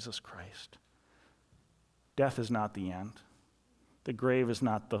in Jesus Christ, death is not the end. The grave is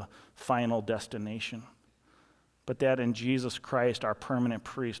not the final destination, but that in Jesus Christ, our permanent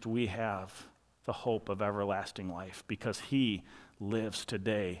priest, we have the hope of everlasting life because he lives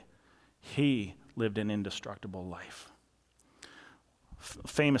today. He lived an indestructible life.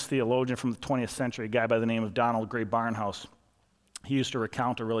 Famous theologian from the 20th century, a guy by the name of Donald Gray Barnhouse, he used to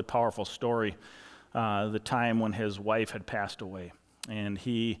recount a really powerful story, the time when his wife had passed away. And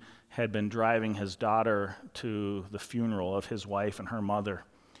he had been driving his daughter to the funeral of his wife and her mother.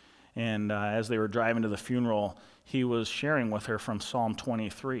 And as they were driving to the funeral, he was sharing with her from Psalm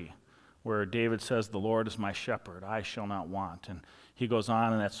 23, where David says, the Lord is my shepherd, I shall not want. And he goes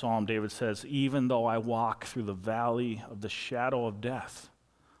on in that psalm, David says, even though I walk through the valley of the shadow of death,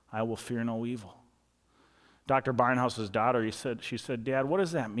 I will fear no evil. Dr. Barnhouse's daughter, she said, Dad, what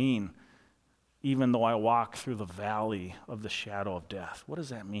does that mean? Even though I walk through the valley of the shadow of death. What does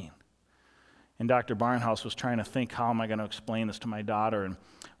that mean? And Dr. Barnhouse was trying to think, how am I going to explain this to my daughter? And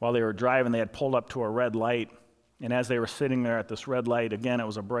while they were driving, they had pulled up to a red light. And as they were sitting there at this red light, again, it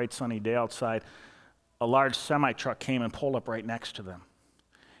was a bright sunny day outside, a large semi-truck came and pulled up right next to them.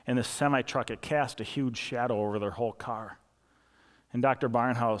 And this semi-truck, it cast a huge shadow over their whole car. And Dr.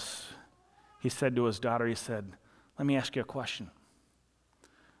 Barnhouse, he said to his daughter, he said, let me ask you a question.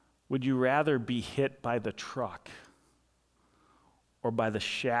 Would you rather be hit by the truck or by the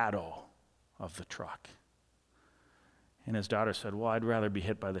shadow of the truck? And his daughter said, well, I'd rather be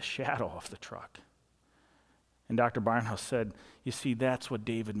hit by the shadow of the truck. And Dr. Barnhouse said, you see, that's what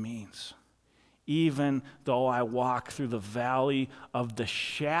David means. Even though I walk through the valley of the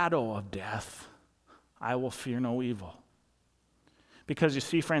shadow of death, I will fear no evil. Because you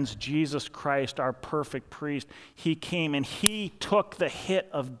see, friends, Jesus Christ, our perfect priest, he came and he took the hit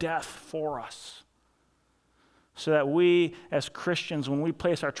of death for us. So that we, as Christians, when we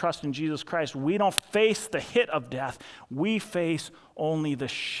place our trust in Jesus Christ, we don't face the hit of death. We face only the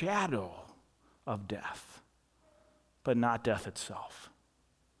shadow of death, but not death itself.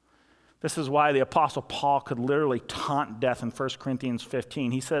 This is why the Apostle Paul could literally taunt death in 1 Corinthians 15.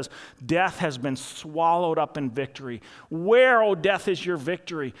 He says, death has been swallowed up in victory. Where, O death, is your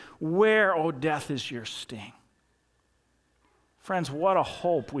victory? Where, O death, is your sting? Friends, what a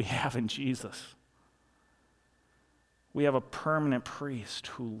hope we have in Jesus. We have a permanent priest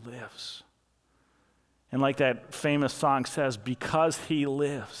who lives. And like that famous song says, because he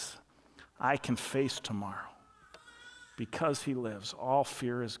lives, I can face tomorrow. Because he lives, all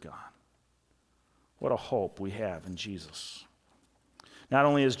fear is gone. What a hope we have in Jesus. Not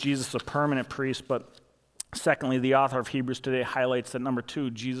only is Jesus a permanent priest, but secondly, the author of Hebrews today highlights that number 2,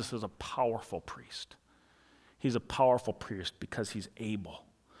 Jesus is a powerful priest. He's a powerful priest because he's able.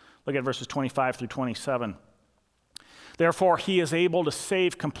 Look at verses 25 through 27. Therefore, he is able to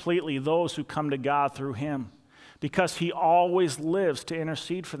save completely those who come to God through him, because he always lives to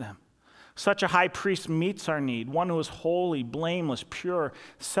intercede for them. Such a high priest meets our need, one who is holy, blameless, pure,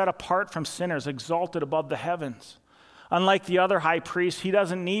 set apart from sinners, exalted above the heavens. Unlike the other high priests, he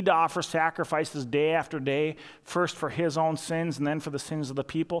doesn't need to offer sacrifices day after day, first for his own sins and then for the sins of the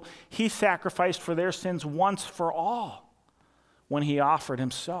people. He sacrificed for their sins once for all when he offered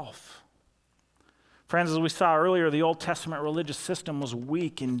himself. Friends, as we saw earlier, the Old Testament religious system was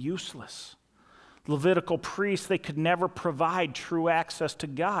weak and useless. Levitical priests, they could never provide true access to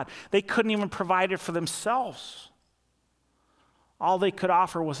God. They couldn't even provide it for themselves. All they could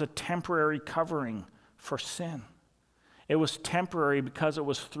offer was a temporary covering for sin. It was temporary because it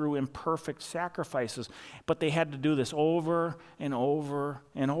was through imperfect sacrifices, but they had to do this over and over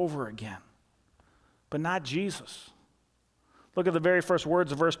and over again. But not Jesus. Look at the very first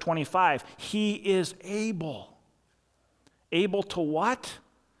words of verse 25. He is able. Able to what?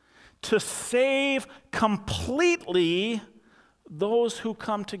 To save completely those who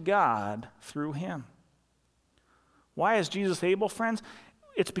come to God through him. Why is Jesus able, friends?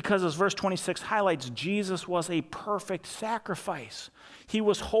 It's because, as verse 26 highlights, Jesus was a perfect sacrifice. He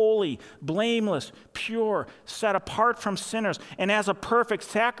was holy, blameless, pure, set apart from sinners. And as a perfect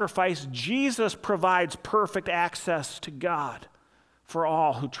sacrifice, Jesus provides perfect access to God for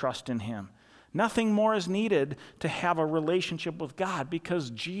all who trust in him. Nothing more is needed to have a relationship with God because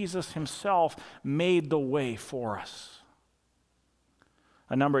Jesus himself made the way for us.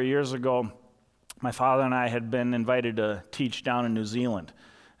 A number of years ago, my father and I had been invited to teach down in New Zealand.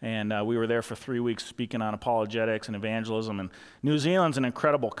 And we were there for 3 weeks speaking on apologetics and evangelism. And New Zealand's an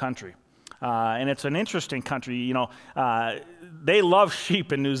incredible country. And it's an interesting country. You know, they love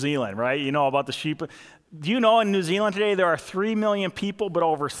sheep in New Zealand, right? You know about the sheep. Do you know in New Zealand today there are 3 million people, but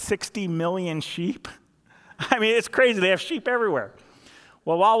over 60 million sheep? I mean, it's crazy. They have sheep everywhere.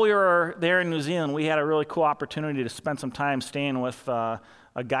 Well, while we were there in New Zealand, we had a really cool opportunity to spend some time staying with a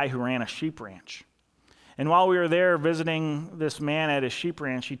guy who ran a sheep ranch. And while we were there visiting this man at his sheep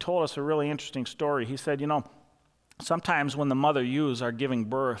ranch, he told us a really interesting story. He said, you know, sometimes when the mother ewes are giving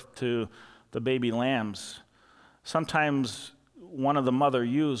birth to the baby lambs, sometimes one of the mother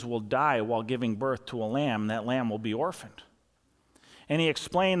ewes will die while giving birth to a lamb. That lamb will be orphaned. And he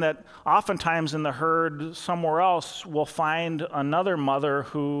explained that oftentimes in the herd somewhere else we'll find another mother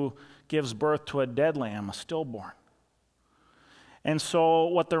who gives birth to a dead lamb, a stillborn. And so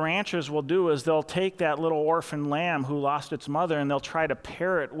what the ranchers will do is they'll take that little orphan lamb who lost its mother and they'll try to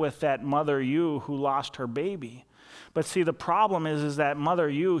pair it with that mother ewe who lost her baby. But see, the problem is that mother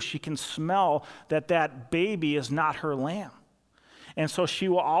ewe, she can smell that that baby is not her lamb. And so she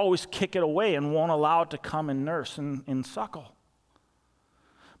will always kick it away and won't allow it to come and nurse and suckle.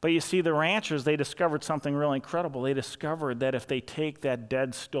 But you see, the ranchers, they discovered something really incredible. They discovered that if they take that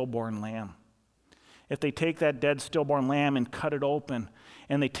dead stillborn lamb, if they take that dead stillborn lamb and cut it open,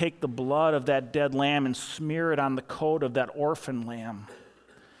 and they take the blood of that dead lamb and smear it on the coat of that orphan lamb,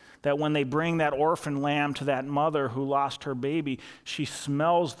 that when they bring that orphan lamb to that mother who lost her baby, she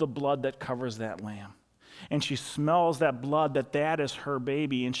smells the blood that covers that lamb. And she smells that blood that is her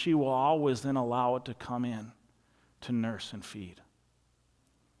baby, and she will always then allow it to come in to nurse and feed.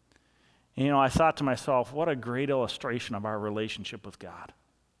 And, you know, I thought to myself, what a great illustration of our relationship with God.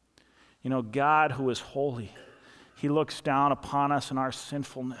 You know, God who is holy, he looks down upon us in our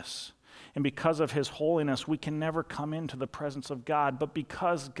sinfulness. And because of his holiness, we can never come into the presence of God. But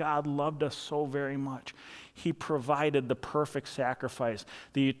because God loved us so very much, he provided the perfect sacrifice,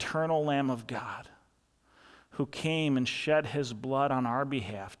 the eternal Lamb of God, who came and shed his blood on our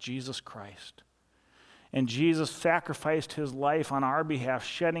behalf, Jesus Christ. And Jesus sacrificed his life on our behalf,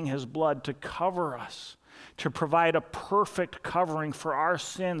 shedding his blood to cover us, to provide a perfect covering for our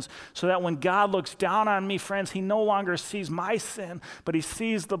sins, so that when God looks down on me, friends, he no longer sees my sin, but he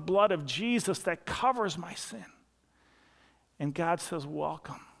sees the blood of Jesus that covers my sin. And God says,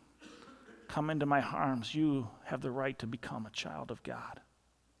 welcome. Come into my arms. You have the right to become a child of God.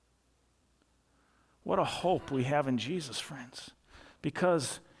 What a hope we have in Jesus, friends,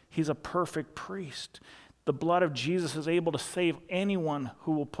 because he's a perfect priest. The blood of Jesus is able to save anyone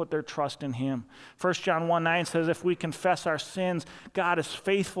who will put their trust in him. 1 John 1:9 says, if we confess our sins, God is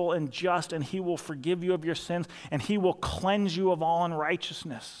faithful and just, and he will forgive you of your sins, and he will cleanse you of all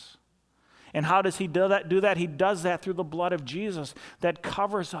unrighteousness. And how does he do that? He does that through the blood of Jesus that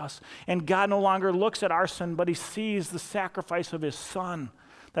covers us. And God no longer looks at our sin, but he sees the sacrifice of his Son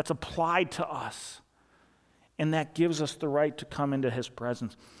that's applied to us. And that gives us the right to come into his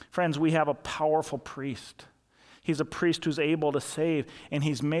presence. Friends, we have a powerful priest. He's a priest who's able to save, and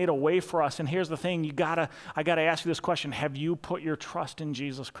he's made a way for us. And here's the thing, I gotta ask you this question. Have you put your trust in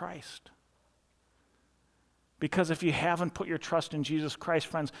Jesus Christ? Because if you haven't put your trust in Jesus Christ,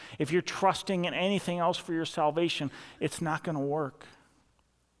 friends, if you're trusting in anything else for your salvation, it's not going to work.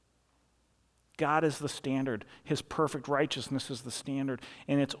 God is the standard. His perfect righteousness is the standard.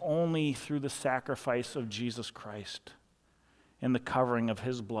 And it's only through the sacrifice of Jesus Christ and the covering of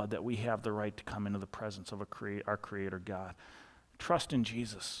his blood that we have the right to come into the presence of our Creator God. Trust in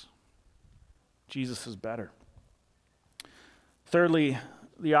Jesus. Jesus is better. Thirdly,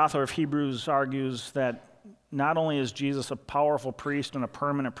 the author of Hebrews argues that not only is Jesus a powerful priest and a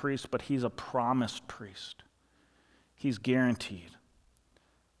permanent priest, but he's a promised priest. He's guaranteed.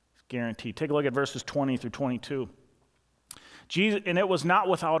 He's guaranteed. Take a look at verses 20 through 22. And it was not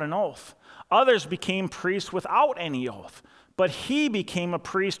without an oath. Others became priests without any oath, but he became a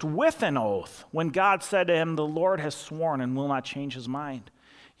priest with an oath when God said to him, "The Lord has sworn and will not change his mind.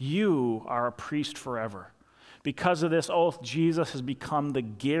 You are a priest forever." Because of this oath, Jesus has become the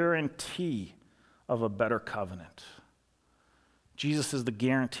guarantee of a better covenant. Jesus is the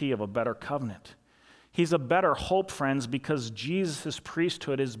guarantee of a better covenant. He's a better hope, friends, because Jesus'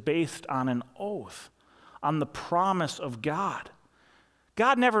 priesthood is based on an oath, on the promise of God.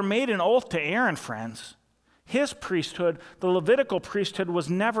 God never made an oath to Aaron, friends. His priesthood, the Levitical priesthood, was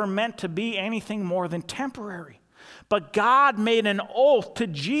never meant to be anything more than temporary. But God made an oath to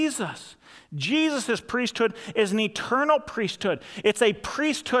Jesus. Jesus' priesthood is an eternal priesthood. It's a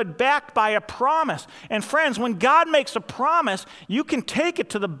priesthood backed by a promise. And friends, when God makes a promise, you can take it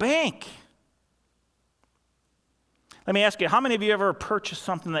to the bank. Let me ask you, how many of you ever purchased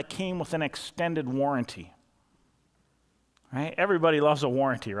something that came with an extended warranty? Right? Everybody loves a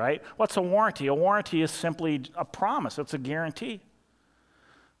warranty, right? What's a warranty? A warranty is simply a promise. It's a guarantee.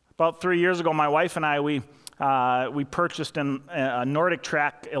 About 3 years ago, my wife and I, we purchased a Nordic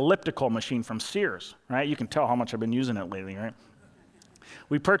Track elliptical machine from Sears, right? You can tell how much I've been using it lately, right?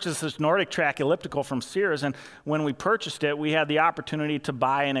 We purchased this Nordic Track elliptical from Sears, and when we purchased it, we had the opportunity to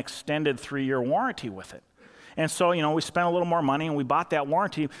buy an extended 3-year warranty with it. And so, we spent a little more money, and we bought that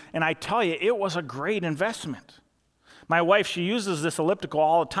warranty, and I tell you, it was a great investment. My wife, she uses this elliptical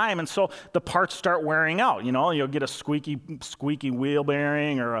all the time, and so the parts start wearing out. You'll get a squeaky wheel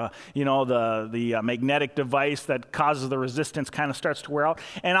bearing, or the magnetic device that causes the resistance kind of starts to wear out.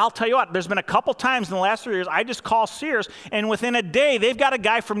 And I'll tell you what, there's been a couple times in the last 3 years, I just call Sears, and within a day, they've got a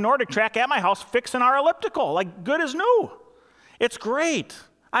guy from Nordic Track at my house fixing our elliptical, like good as new. It's great.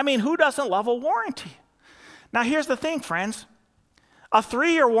 I mean, who doesn't love a warranty? Now, here's the thing, friends. A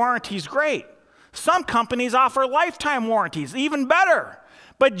 3-year warranty is great. Some companies offer lifetime warranties, even better.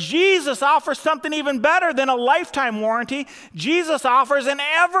 But Jesus offers something even better than a lifetime warranty. Jesus offers an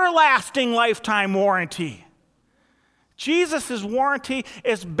everlasting lifetime warranty. Jesus' warranty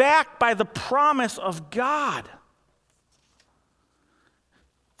is backed by the promise of God.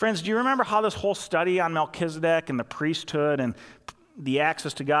 Friends, do you remember how this whole study on Melchizedek and the priesthood and the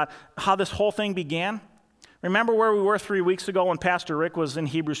access to God, how this whole thing began? Remember where we were 3 weeks ago when Pastor Rick was in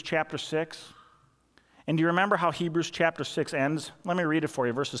Hebrews chapter 6? And do you remember how Hebrews chapter 6 ends? Let me read it for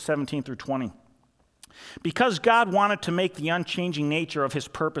you, verses 17 through 20. Because God wanted to make the unchanging nature of his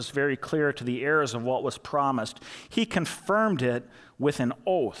purpose very clear to the heirs of what was promised, he confirmed it with an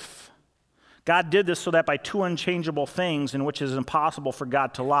oath. God did this so that by two unchangeable things in which it is impossible for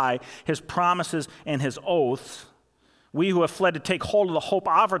God to lie, his promises and his oaths, we who have fled to take hold of the hope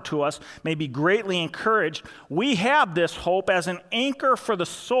offered to us may be greatly encouraged. We have this hope as an anchor for the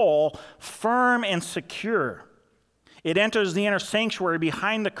soul, firm and secure. It enters the inner sanctuary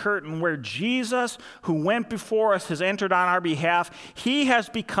behind the curtain where Jesus, who went before us, has entered on our behalf. He has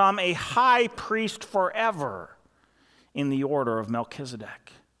become a high priest forever in the order of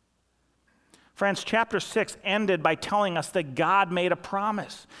Melchizedek. Friends, chapter 6 ended by telling us that God made a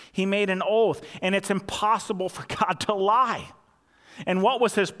promise. He made an oath, and it's impossible for God to lie. And what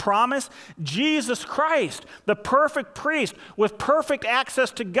was his promise? Jesus Christ, the perfect priest with perfect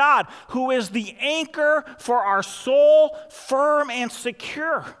access to God, who is the anchor for our soul, firm and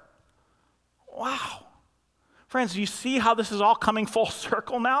secure. Wow. Friends, do you see how this is all coming full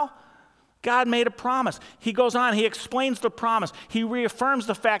circle now? God made a promise. He goes on, he explains the promise. He reaffirms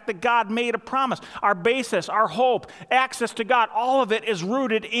the fact that God made a promise. Our basis, our hope, access to God, all of it is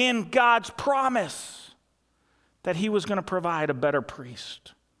rooted in God's promise that he was going to provide a better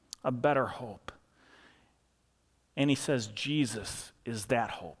priest, a better hope. And he says Jesus is that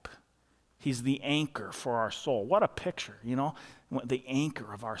hope. He's the anchor for our soul. What a picture, the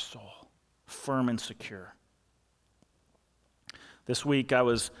anchor of our soul, firm and secure. This week I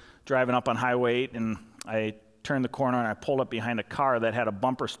was driving up on Highway 8, and I turned the corner and I pulled up behind a car that had a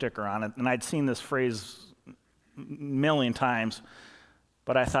bumper sticker on it. And I'd seen this phrase a million times,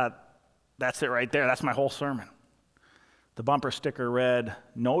 but I thought, that's it right there. That's my whole sermon. The bumper sticker read,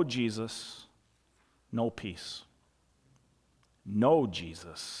 "No Jesus, no peace. No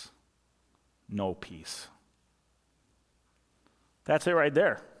Jesus, no peace. That's it right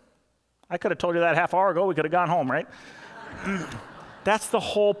there. I could have told you that half hour ago. We could have gone home, right? That's the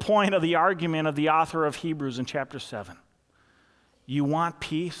whole point of the argument of the author of Hebrews in chapter 7. You want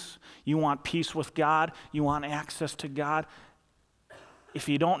peace? You want peace with God? You want access to God? If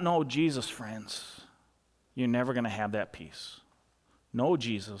you don't know Jesus, friends, you're never going to have that peace. Know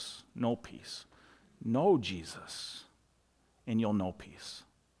Jesus, no peace. Know Jesus, and you'll know peace.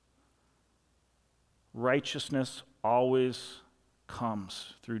 Righteousness always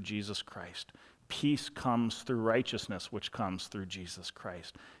comes through Jesus Christ. Peace comes through righteousness, which comes through Jesus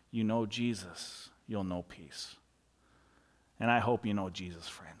Christ. You know Jesus, you'll know peace. And I hope you know Jesus,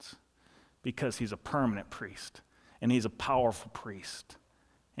 friends, because he's a permanent priest, and he's a powerful priest,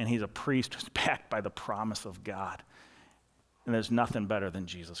 and he's a priest who's backed by the promise of God. And there's nothing better than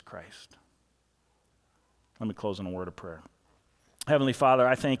Jesus Christ. Let me close in a word of prayer. Heavenly Father,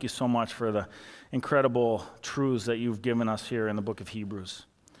 I thank you so much for the incredible truths that you've given us here in the book of Hebrews.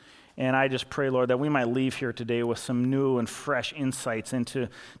 And I just pray, Lord, that we might leave here today with some new and fresh insights into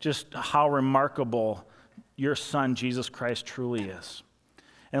just how remarkable your Son, Jesus Christ, truly is.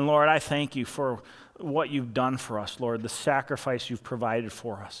 And Lord, I thank you for what you've done for us, Lord, the sacrifice you've provided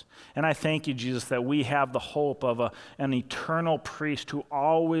for us. And I thank you, Jesus, that we have the hope of an eternal priest who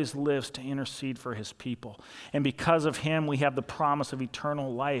always lives to intercede for his people. And because of him, we have the promise of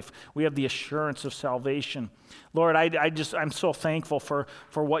eternal life. We have the assurance of salvation. Lord, I'm so thankful for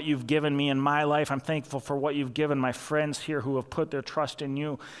what you've given me in my life. I'm thankful for what you've given my friends here who have put their trust in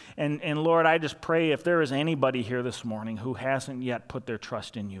you. And Lord, I just pray if there is anybody here this morning who hasn't yet put their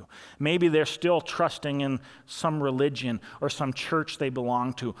trust in you, maybe they're still trusting in some religion or some church they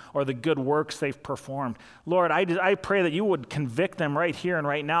belong to or the good works they've performed. Lord, I pray that you would convict them right here and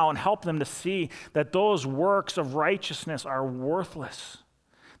right now and help them to see that those works of righteousness are worthless,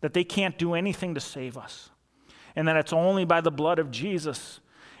 that they can't do anything to save us. And that it's only by the blood of Jesus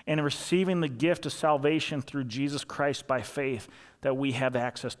and receiving the gift of salvation through Jesus Christ by faith that we have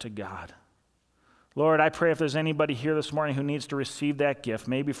access to God. Lord, I pray if there's anybody here this morning who needs to receive that gift,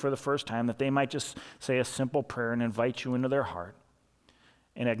 maybe for the first time, that they might just say a simple prayer and invite you into their heart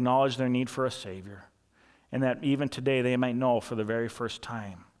and acknowledge their need for a Savior. And that even today they might know for the very first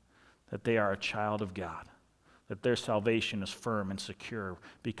time that they are a child of God, that their salvation is firm and secure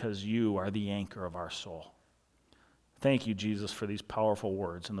because you are the anchor of our soul. Thank you, Jesus, for these powerful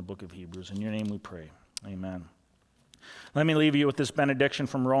words in the book of Hebrews. In your name we pray. Amen. Let me leave you with this benediction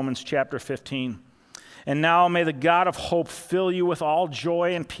from Romans chapter 15. And now may the God of hope fill you with all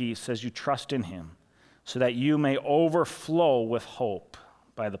joy and peace as you trust in him, so that you may overflow with hope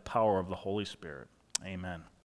by the power of the Holy Spirit. Amen.